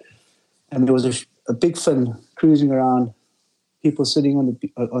inside. and there was a big fin cruising around, people sitting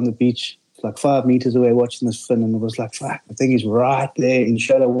on the beach, like 5 meters away watching this fin, and it was like, fuck, the thing is right there in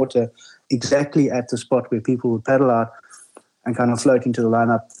shallow water, exactly at the spot where people would paddle out and kind of float into the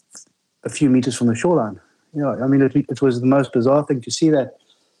lineup a few meters from the shoreline. You know, I mean, it was the most bizarre thing to see that.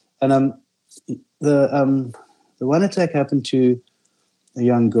 And the one attack happened to a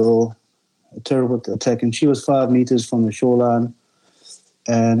young girl, a terrible attack, and she was 5 meters from the shoreline.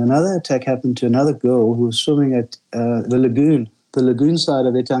 And another attack happened to another girl who was swimming at the lagoon side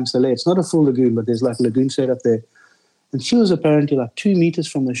of Etang Saleh. It's not a full lagoon, but there's like a lagoon set up there. And she was apparently like 2 meters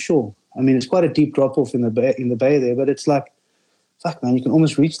from the shore. I mean, it's quite a deep drop off in the bay there, but it's like, fuck, man, you can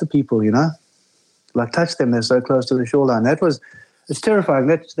almost reach the people, you know, like touch them. They're so close to the shoreline. It's terrifying.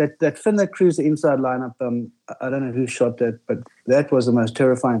 That fin that cruised the inside lineup. I don't know who shot that, but that was the most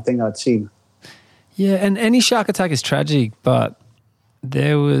terrifying thing I'd seen. Yeah, and any shark attack is tragic, but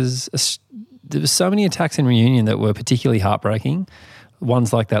there was so many attacks in Reunion that were particularly heartbreaking.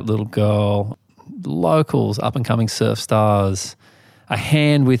 Ones like that little girl, locals, up-and-coming surf stars. A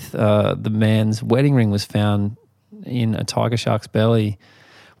hand with the man's wedding ring was found in a tiger shark's belly.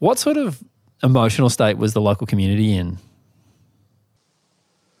 What sort of emotional state was the local community in?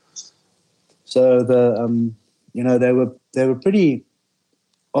 So they were pretty.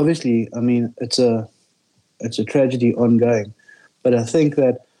 Obviously, I mean, it's a tragedy ongoing, but I think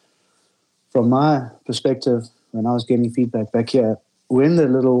that from my perspective, when I was getting feedback back here, when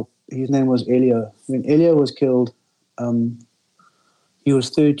his name was Elio. When Elio was killed, he was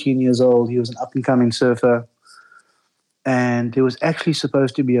 13 years old. He was an up-and-coming surfer, and there was actually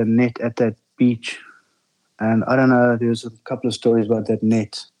supposed to be a net at that beach. And I don't know, there's a couple of stories about that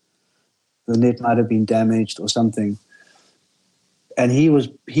net. The net might have been damaged or something. And he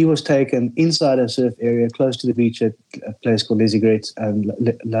was taken inside a surf area close to the beach at a place called Les Aigrettes,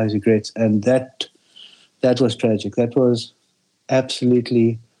 and that was tragic. That was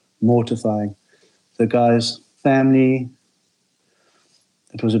absolutely mortifying. The guy's family,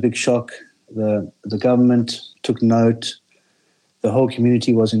 it was a big shock. The government took note. The whole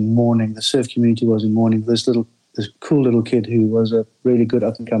community was in mourning. The surf community was in mourning. This cool little kid who was a really good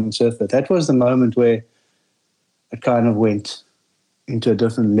up-and-coming surfer. That was the moment where it kind of went into a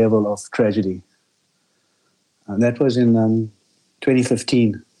different level of tragedy. And that was in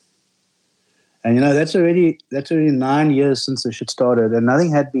 2015. And, you know, that's already 9 years since the shit started, and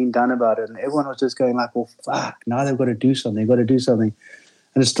nothing had been done about it. And everyone was just going like, well, fuck, now they've got to do something. They've got to do something.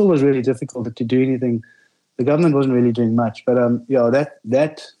 And it still was really difficult to do anything. The government wasn't really doing much. But,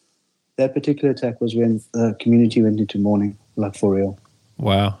 that particular attack was when the community went into mourning, like for real.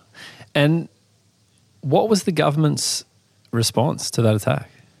 Wow. And what was the government's response to that attack?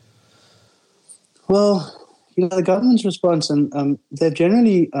 Well, you know, the government's response, and they've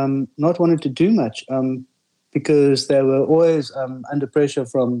generally not wanted to do much because they were always under pressure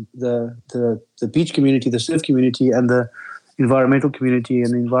from the beach community, the surf community, and the environmental community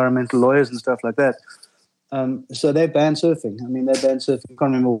and the environmental lawyers and stuff like that. So they banned surfing. I mean, they banned surfing. I can't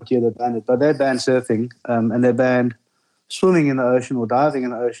remember what year they banned it, but they banned surfing and they banned swimming in the ocean or diving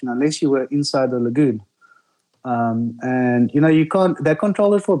in the ocean unless you were inside the lagoon. And, you know, they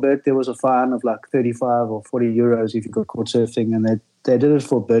controlled it for a bit. There was a fine of like 35 or 40 euros if you got caught surfing, and they did it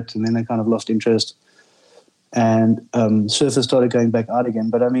for a bit, and then they kind of lost interest. And surfers started going back out again.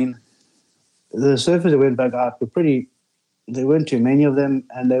 But, I mean, the surfers that went back out there weren't too many of them,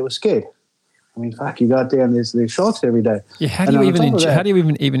 and they were scared. I mean, fuck, you go out there and there's sharks every day. Yeah, how do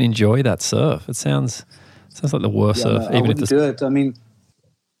you even enjoy that surf? It sounds like the worst surf. I wouldn't do it. I mean,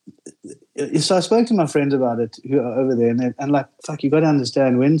 so I spoke to my friends about it who are over there, and like, fuck, you got to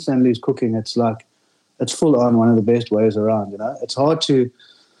understand, when St. Louis cooking, it's full on one of the best waves around. You know, it's hard to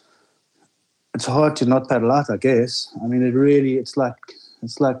not paddle out, I guess. I mean, it's like,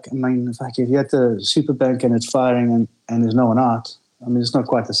 I mean, fuck, if you're at the Superbank and it's firing and there's no one out. I mean, it's not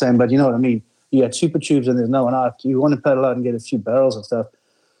quite the same, but you know what I mean. You had super tubes and there's no one out. You want to paddle out and get a few barrels and stuff.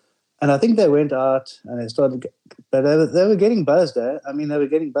 And I think they went out and they started, but they were getting buzzed. I mean, they were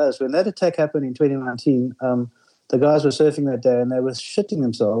getting buzzed. When that attack happened in 2019, the guys were surfing that day and they were shitting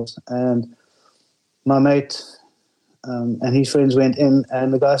themselves. And my mate and his friends went in,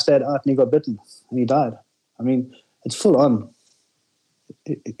 and the guy stayed out and he got bitten and he died. I mean, it's full on.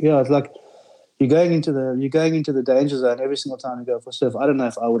 It's like you're going into the danger zone every single time you go for surf. I don't know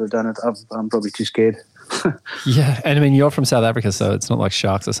if I would have done it. I'm probably too scared. Yeah, and I mean, you're from South Africa, so it's not like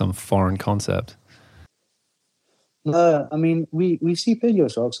sharks are some foreign concept. No, I mean, we see plenty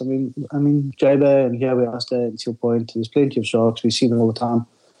of sharks. I mean, J-Bay and here we are staying at Seal Point. There's plenty of sharks. We see them all the time,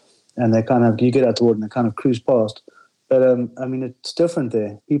 and they kind of, you get out the water and they kind of cruise past. But I mean, it's different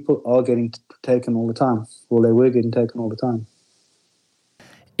there. People are getting taken all the time, or they were getting taken all the time.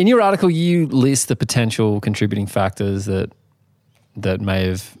 In your article, you list the potential contributing factors that may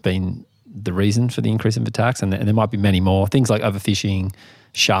have been the reason for the increase in attacks, and there might be many more. Things like overfishing,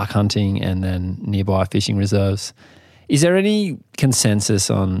 shark hunting, and then nearby fishing reserves. Is there any consensus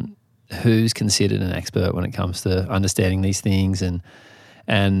on who's considered an expert when it comes to understanding these things,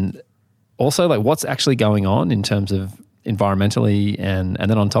 and also like what's actually going on in terms of environmentally and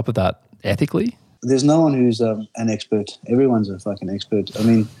then on top of that, ethically? There's no one who's an expert. Everyone's a fucking expert. I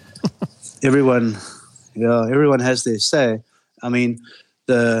mean, everyone has their say. I mean,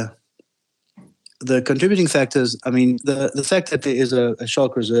 the contributing factors, I mean, the fact that there is a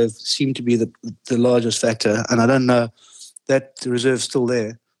shark reserve seemed to be the largest factor, and I don't know that the reserve's still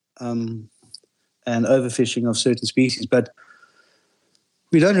there, and overfishing of certain species, but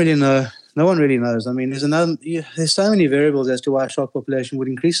we don't really know. No one really knows. I mean, there's so many variables as to why shark population would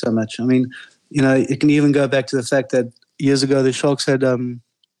increase so much. I mean, you know, it can even go back to the fact that years ago the sharks had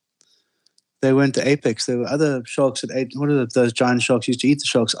they weren't the apex. There were other sharks that ate. What are those giant sharks used to eat the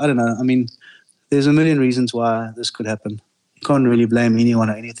sharks? I don't know. I mean, there's a million reasons why this could happen. You can't really blame anyone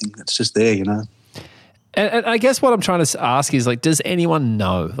or anything. It's just there, you know. And I guess what I'm trying to ask is, like, does anyone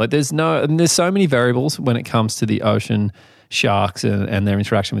know? Like, there's so many variables when it comes to the ocean sharks and their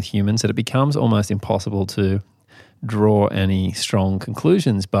interaction with humans that it becomes almost impossible to draw any strong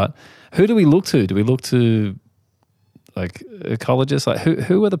conclusions. But who do we look to? Do we look to like ecologists? Like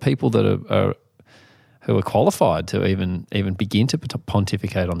who are the people that are who are qualified to even begin to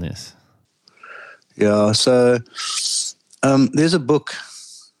pontificate on this? Yeah, so there's a book.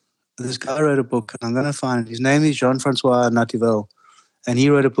 This guy wrote a book, and I'm going to find his name is Jean-Francois Nativelle, and he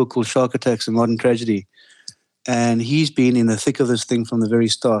wrote a book called Shark Attacks and Modern Tragedy. And he's been in the thick of this thing from the very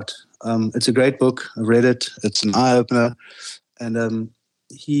start. It's a great book. I read it. It's an eye-opener. And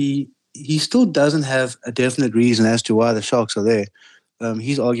he still doesn't have a definite reason as to why the sharks are there.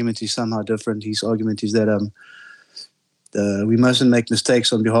 His argument is somehow different. His argument is that we mustn't make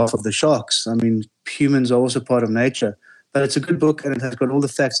mistakes on behalf of the sharks. I mean, humans are also part of nature. But it's a good book, and it has got all the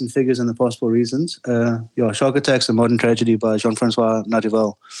facts and figures and the possible reasons. Shark Attacks and Modern Tragedy by Jean-Francois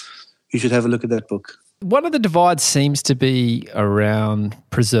Nativelle. You should have a look at that book. One of the divides seems to be around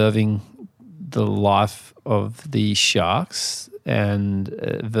preserving the life of the sharks and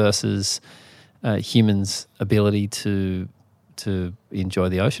versus humans' ability to enjoy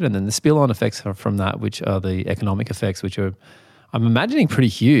the ocean, and then the spill-on effects from that, which are the economic effects, which are, I'm imagining, pretty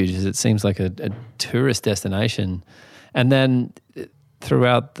huge, as it seems like a tourist destination. And then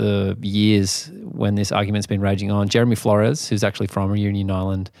throughout the years when this argument's been raging on, Jeremy Flores, who's actually from Reunion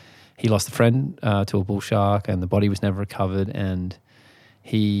Island, he lost a friend to a bull shark, and the body was never recovered. And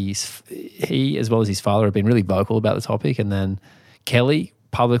he, as well as his father, have been really vocal about the topic. And then Kelly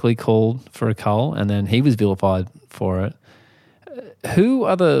publicly called for a cull, and then he was vilified for it. Who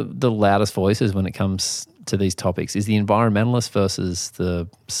are the loudest voices when it comes to these topics? Is the environmentalist versus the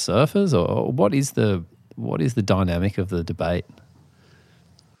surfers, or what is the dynamic of the debate?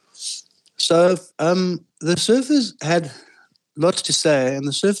 So the surfers had lots to say, and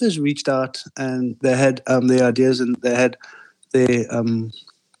the surfers reached out, and they had their ideas, and they had their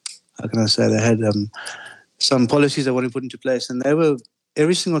they had some policies they wanted to put into place, and they were,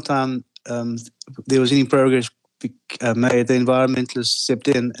 every single time there was any progress made, the environmentalists stepped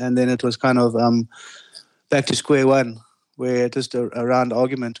in, and then it was kind of back to square one, where just a round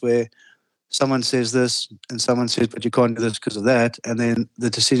argument where someone says this and someone says, but you can't do this because of that, and then the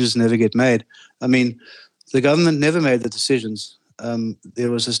decisions never get made. I mean, the government never made the decisions.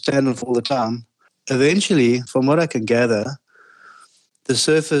 There was a standoff all the time. Eventually, from what I can gather, the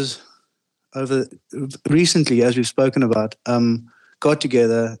surfers recently, as we've spoken about, got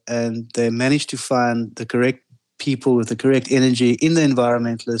together and they managed to find the correct people with the correct energy in the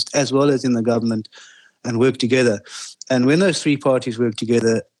environmentalists as well as in the government and work together. And when those three parties work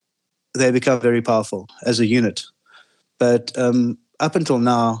together, they become very powerful as a unit. But up until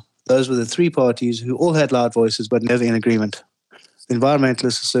now, those were the three parties who all had loud voices but never in agreement. The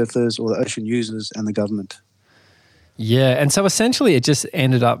environmentalists, the surfers, or the ocean users, and the government. Yeah, and so essentially it just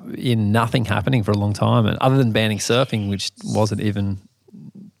ended up in nothing happening for a long time, and other than banning surfing, which wasn't even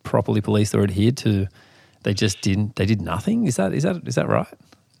properly policed or adhered to, they did nothing. Is that right?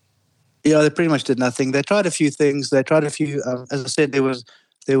 Yeah, they pretty much did nothing. They tried a few things. They tried a few, as I said, there was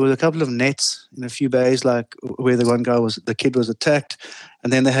a couple of nets in a few bays, like where the kid was attacked,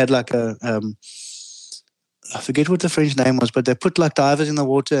 and then they had like I forget what the French name was, but they put like divers in the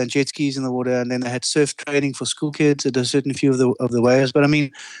water and jet skis in the water, and then they had surf training for school kids at a certain few of the waves. But I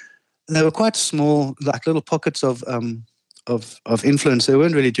mean, they were quite small, like little pockets of influence. They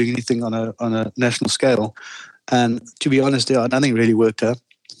weren't really doing anything on a national scale. And to be honest, nothing really worked out.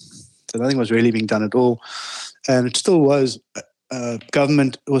 So nothing was really being done at all. And it still was,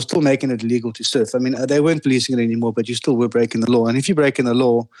 government was still making it illegal to surf. I mean, they weren't policing it anymore, but you still were breaking the law. And if you break in the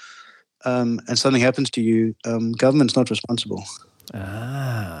law and something happens to you, government's not responsible.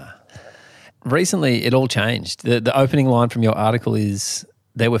 Recently, it all changed. The opening line from your article is,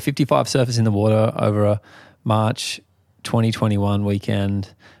 there were 55 surfers in the water over a March 2021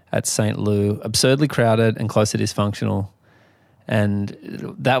 weekend at St. Lou, absurdly crowded and close to dysfunctional. And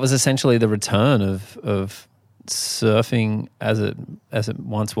that was essentially the return of surfing as it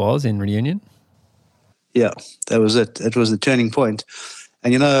once was in Reunion. Yeah, that was it. It was the turning point.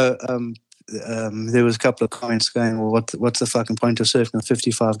 And there was a couple of comments going, well, what's the fucking point of surfing with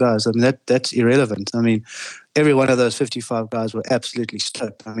 55 guys? I mean, that's irrelevant. I mean, every one of those 55 guys were absolutely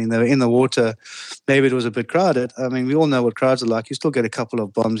stoked. I mean, they were in the water. Maybe it was a bit crowded. I mean, we all know what crowds are like. You still get a couple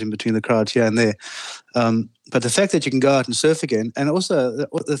of bombs in between the crowds here and there. But the fact that you can go out and surf again, and also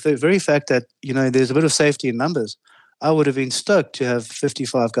the very fact that, there's a bit of safety in numbers. I would have been stoked to have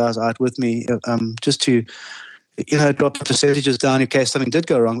 55 guys out with me just to drop the percentages down in case something did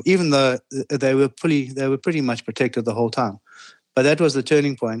go wrong, even though they were pretty much protected the whole time. But that was the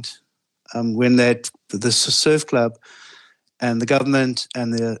turning point when the surf club and the government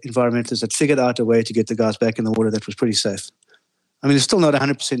and the environmentalists had figured out a way to get the guys back in the water that was pretty safe. I mean, it's still not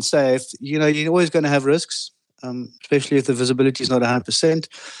 100% safe. You're always going to have risks, especially if the visibility is not 100%.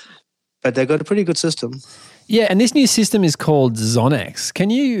 But they've got a pretty good system. Yeah, and this new system is called Zonex. Can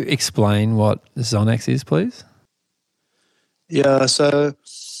you explain what Zonex is, please? Yeah, so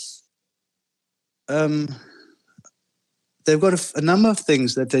they've got a number of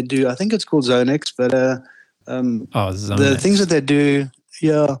things that they do. I think it's called Zonex, but Zonex. The things that they do,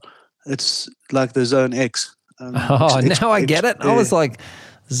 it's like the Zone X. Now I get it. I was like,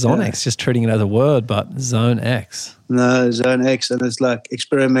 Zonex, just treating it as a word, but Zone X. No, Zone X, and it's like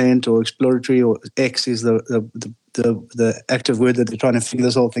experiment or exploratory, or X is the active word that they're trying to figure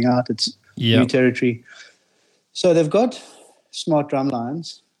this whole thing out. It's new territory. So they've got smart drum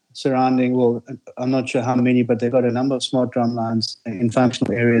lines surrounding, well, I'm not sure how many, but they've got a number of smart drum lines in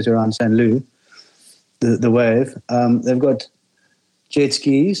functional areas around St. Lou, the wave. They've got jet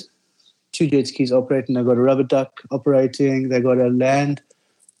skis, 2 jet skis operating. They've got a rubber duck operating. They've got a land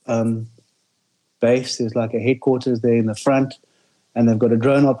base. There's like a headquarters there in the front, and they've got a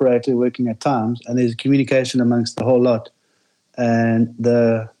drone operator working at times, and there's communication amongst the whole lot. And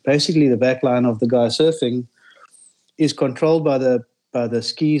basically the back line of the guy surfing is controlled by the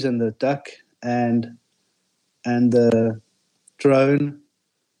skis and the duck and the drone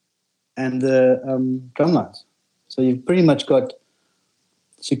and the drum lines. So you've pretty much got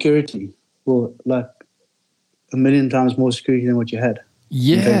security, or like 1 million times more security than what you had.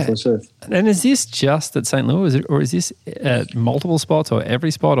 Yeah. For surf. And is this just at St. Louis, or is this at multiple spots, or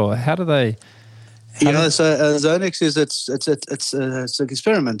every spot, or how do they? So Zonex is it's an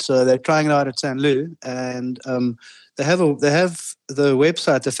experiment. So they're trying it out at St. Lou, and they have the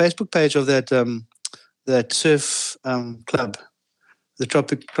website, the Facebook page of that surf club, the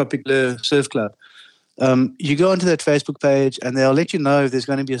Tropic Lure Surf Club. You go onto that Facebook page, and they'll let you know if there's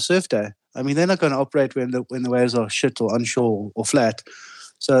going to be a surf day. I mean, they're not going to operate when the waves are shit or onshore or flat.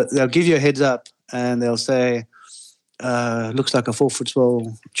 So they'll give you a heads up, and they'll say, looks like a 4-foot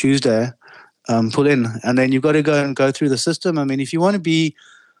swell Tuesday. Pull in, and then you've got to go through the system. I mean, if you want to be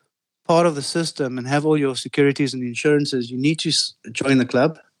part of the system and have all your securities and insurances, you need to join the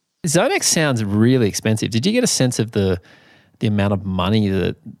club. Zonex sounds really expensive. Did you get a sense of the amount of money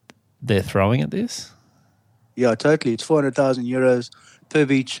that they're throwing at this? Yeah, totally. It's 400,000 euros per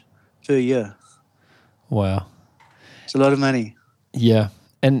beach per year. Wow, it's a lot of money. Yeah,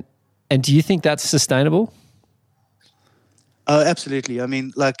 and do you think that's sustainable? Oh, absolutely. I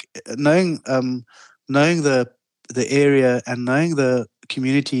mean, like knowing the area and knowing the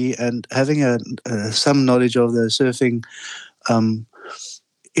community and having some knowledge of the surfing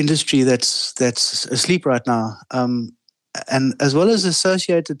industry that's asleep right now, and as well as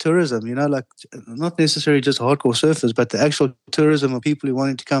associated tourism. Like not necessarily just hardcore surfers, but the actual tourism of people who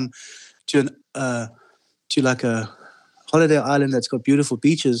wanted to come to like a holiday island that's got beautiful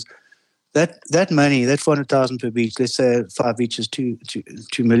beaches. That money, that 400,000 per beach, let's say 5 beaches, 2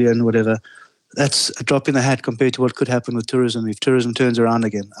 million, whatever, that's a drop in the hat compared to what could happen with tourism if tourism turns around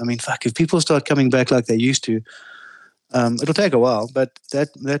again. I mean, fuck, if people start coming back like they used to, it'll take a while, but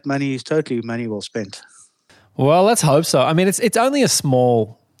that money is totally money well spent. Well, let's hope so. I mean, it's only a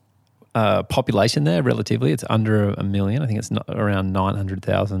small population there relatively. It's under 1 million. I think it's around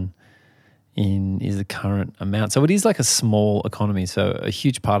 900,000 is the current amount. So it is like a small economy. So a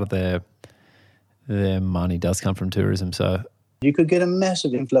huge part of their money does come from tourism. So you could get a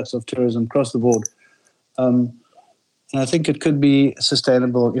massive influx of tourism across the board, and I think it could be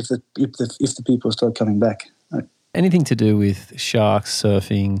sustainable if the people start coming back. Anything to do with sharks,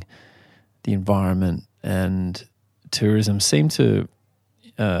 surfing, the environment, and tourism seem to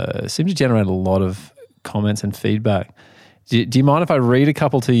generate a lot of comments and feedback. Do you mind if I read a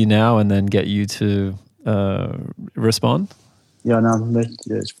couple to you now and then get you to respond? Yeah, no,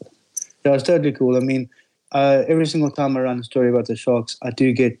 it's totally cool. I mean, every single time I run a story about the sharks, I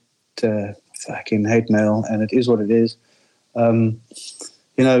do get fucking hate mail, and it is what it is.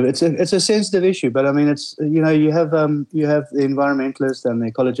 It's a sensitive issue, but I mean, it's you have the environmentalists and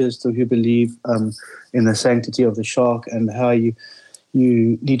the ecologists who believe in the sanctity of the shark and how you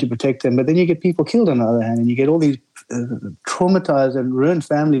need to protect them, but then you get people killed on the other hand, and you get all these traumatized and ruined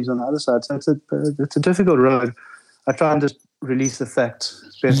families on the other side. So it's a difficult road. I try and just release the facts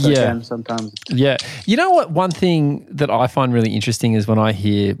as best I can sometimes. Yeah. You know what? One thing that I find really interesting is when I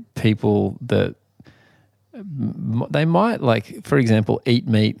hear people that they might, like, for example, eat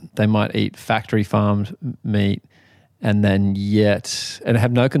meat. They might eat factory farmed meat and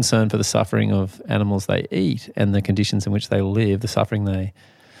have no concern for the suffering of animals they eat and the conditions in which they live, the suffering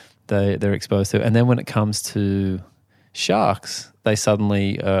they're exposed to. And then when it comes to sharks, they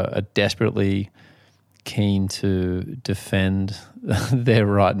suddenly are desperately keen to defend their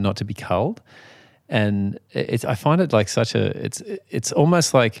right not to be culled. And I find it like it's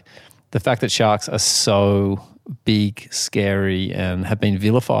almost like the fact that sharks are so big, scary, and have been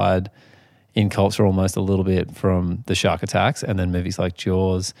vilified in culture almost a little bit from the shark attacks and then movies like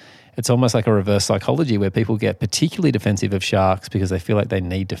Jaws. It's almost like a reverse psychology where people get particularly defensive of sharks because they feel like they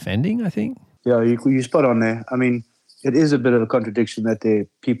need defending, I think. Yeah, you spot on there. I mean, it is a bit of a contradiction that there are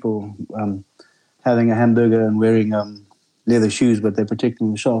people having a hamburger and wearing leather shoes, but they're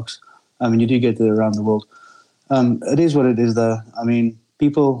protecting the sharks. I mean, you do get that around the world. It is what it is, though. I mean,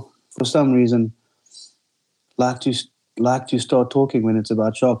 people, for some reason, like to start talking when it's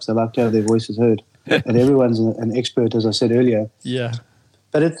about sharks. They like to have their voices heard. And everyone's an expert, as I said earlier. Yeah.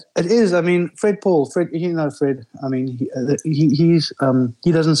 But it is. I mean, Fred. You know Fred. I mean,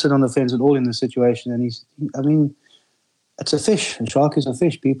 he doesn't sit on the fence at all in this situation. And it's a fish. A shark is a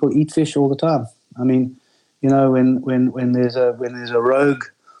fish. People eat fish all the time. I mean, when there's a rogue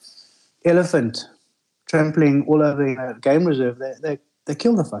elephant trampling all over a game reserve, they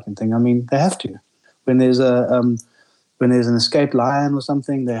kill the fucking thing. I mean, they have to. When there's an escaped lion or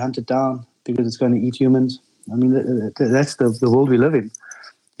something, they hunt it down because it's going to eat humans. I mean, that's the world we live in.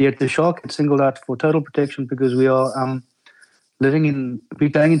 Yet the shark is singled out for total protection because we are we're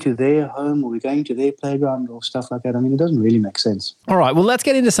going into their home or we're going to their playground or stuff like that. I mean, it doesn't really make sense. All right, well, let's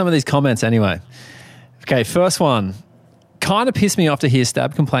get into some of these comments anyway. Okay, first one. Kind of pissed me off to hear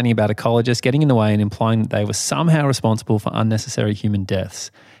Stab complaining about ecologists getting in the way and implying that they were somehow responsible for unnecessary human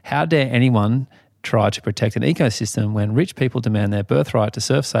deaths. How dare anyone try to protect an ecosystem when rich people demand their birthright to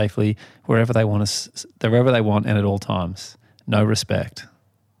surf safely wherever they want and at all times? No respect.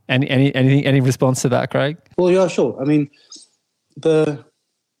 Any response to that, Craig? Well, yeah, sure. I mean, the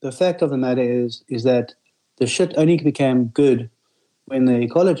fact of the matter is that the shit only became good when the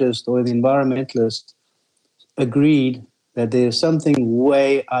ecologist or the environmentalist agreed that there's something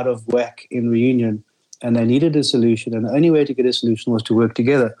way out of whack in Reunion and they needed a solution, and the only way to get a solution was to work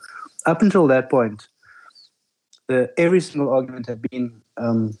together. Up until that point, every single argument had been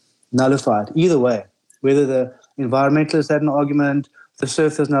nullified, either way. Whether the environmentalists had an argument, the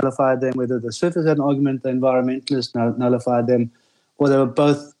surfers nullified them. Whether the surfers had an argument, the environmentalists nullified them, or they were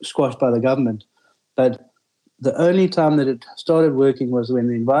both squashed by the government. But the only time that it started working was when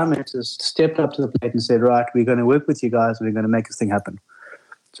the environmentalists stepped up to the plate and said, right, we're going to work with you guys, we're going to make this thing happen.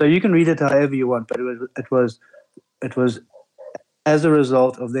 So you can read it however you want, but it was as a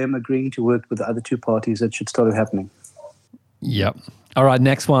result of them agreeing to work with the other two parties that shit started happening. Yep. All right,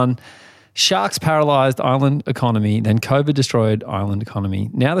 next one. Sharks paralysed island economy, then COVID destroyed island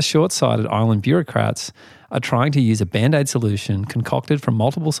economy. Now the short-sighted island bureaucrats are trying to use a Band-Aid solution concocted from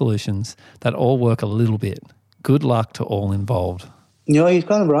multiple solutions that all work a little bit. Good luck to all involved. Yeah, he's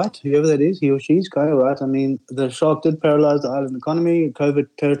kind of right. Whoever that is, he or she's kind of right. I mean, the shark did paralyse the island economy. COVID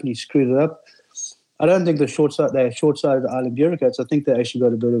totally screwed it up. I don't think they're short-sighted island bureaucrats. I think they actually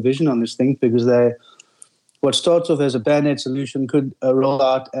got a bit of vision on this thing because what starts off as a Band-Aid solution could roll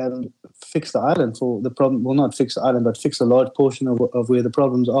out and fix the island for the problem. Well, not fix the island, but fix a large portion of where the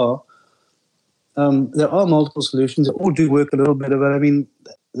problems are. There are multiple solutions. They all do work a little bit, but I mean,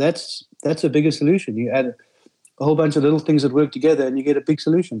 that's a bigger solution. You add a whole bunch of little things that work together and you get a big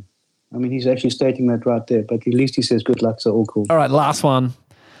solution. I mean, he's actually stating that right there, but at least he says good luck, so all cool. All right, last one.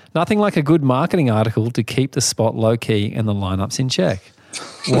 Nothing like a good marketing article to keep the spot low key and the lineups in check.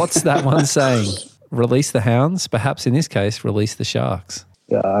 What's that one saying? Release the hounds, perhaps in this case, release the sharks.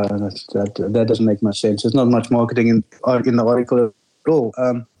 Yeah, that doesn't make much sense. There's not much marketing in the article at all.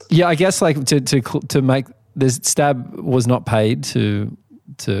 Yeah, I guess like to make this, Stab was not paid to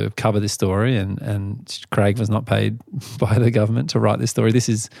cover this story, and Craig was not paid by the government to write this story. This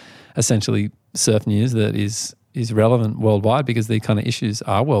is essentially surf news that is relevant worldwide because the kind of issues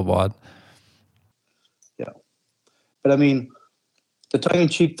are worldwide. Yeah, but I mean, the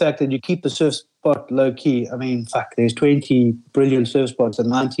tongue-in-cheek fact that you keep the surf spot low-key, I mean, fuck, there's 20 brilliant surf spots and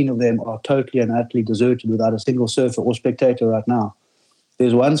 19 of them are totally and utterly deserted without a single surfer or spectator right now.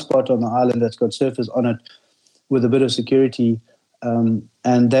 There's one spot on the island that's got surfers on it with a bit of security, and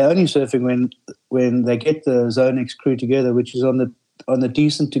they're only surfing when they get the Zone X crew together, which is on the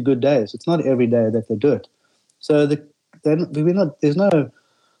decent to good days. It's not every day that they do it. So there's no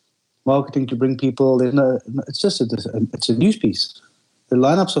marketing to bring people. It's a news piece. The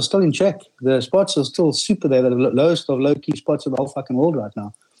lineups are still in check. The spots are still super there. They're the lowest of low-key spots in the whole fucking world right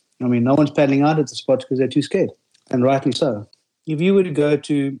now. I mean, no one's paddling out at the spots because they're too scared, and rightly so. If you were to go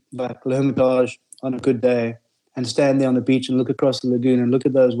to like L'Hermitage on a good day and stand there on the beach and look across the lagoon and look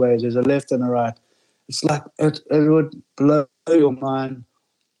at those waves, there's a left and a right. It's like it would blow your mind.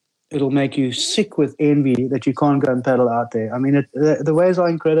 It'll make you sick with envy that you can't go and paddle out there. I mean, the waves are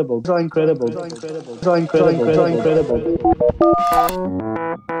incredible.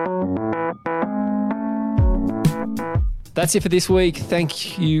 That's it for this week.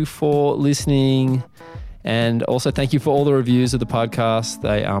 Thank you for listening. And also thank you for all the reviews of the podcast.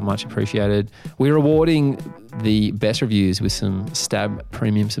 They are much appreciated. We're rewarding the best reviews with some Stab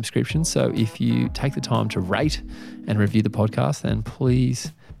premium subscriptions. So if you take the time to rate and review the podcast, then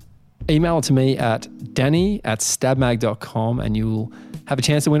please email it to me at danny@stabmag.com and you'll have a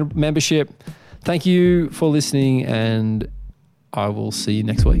chance to win a membership. Thank you for listening, and I will see you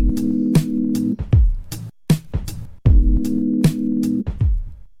next week.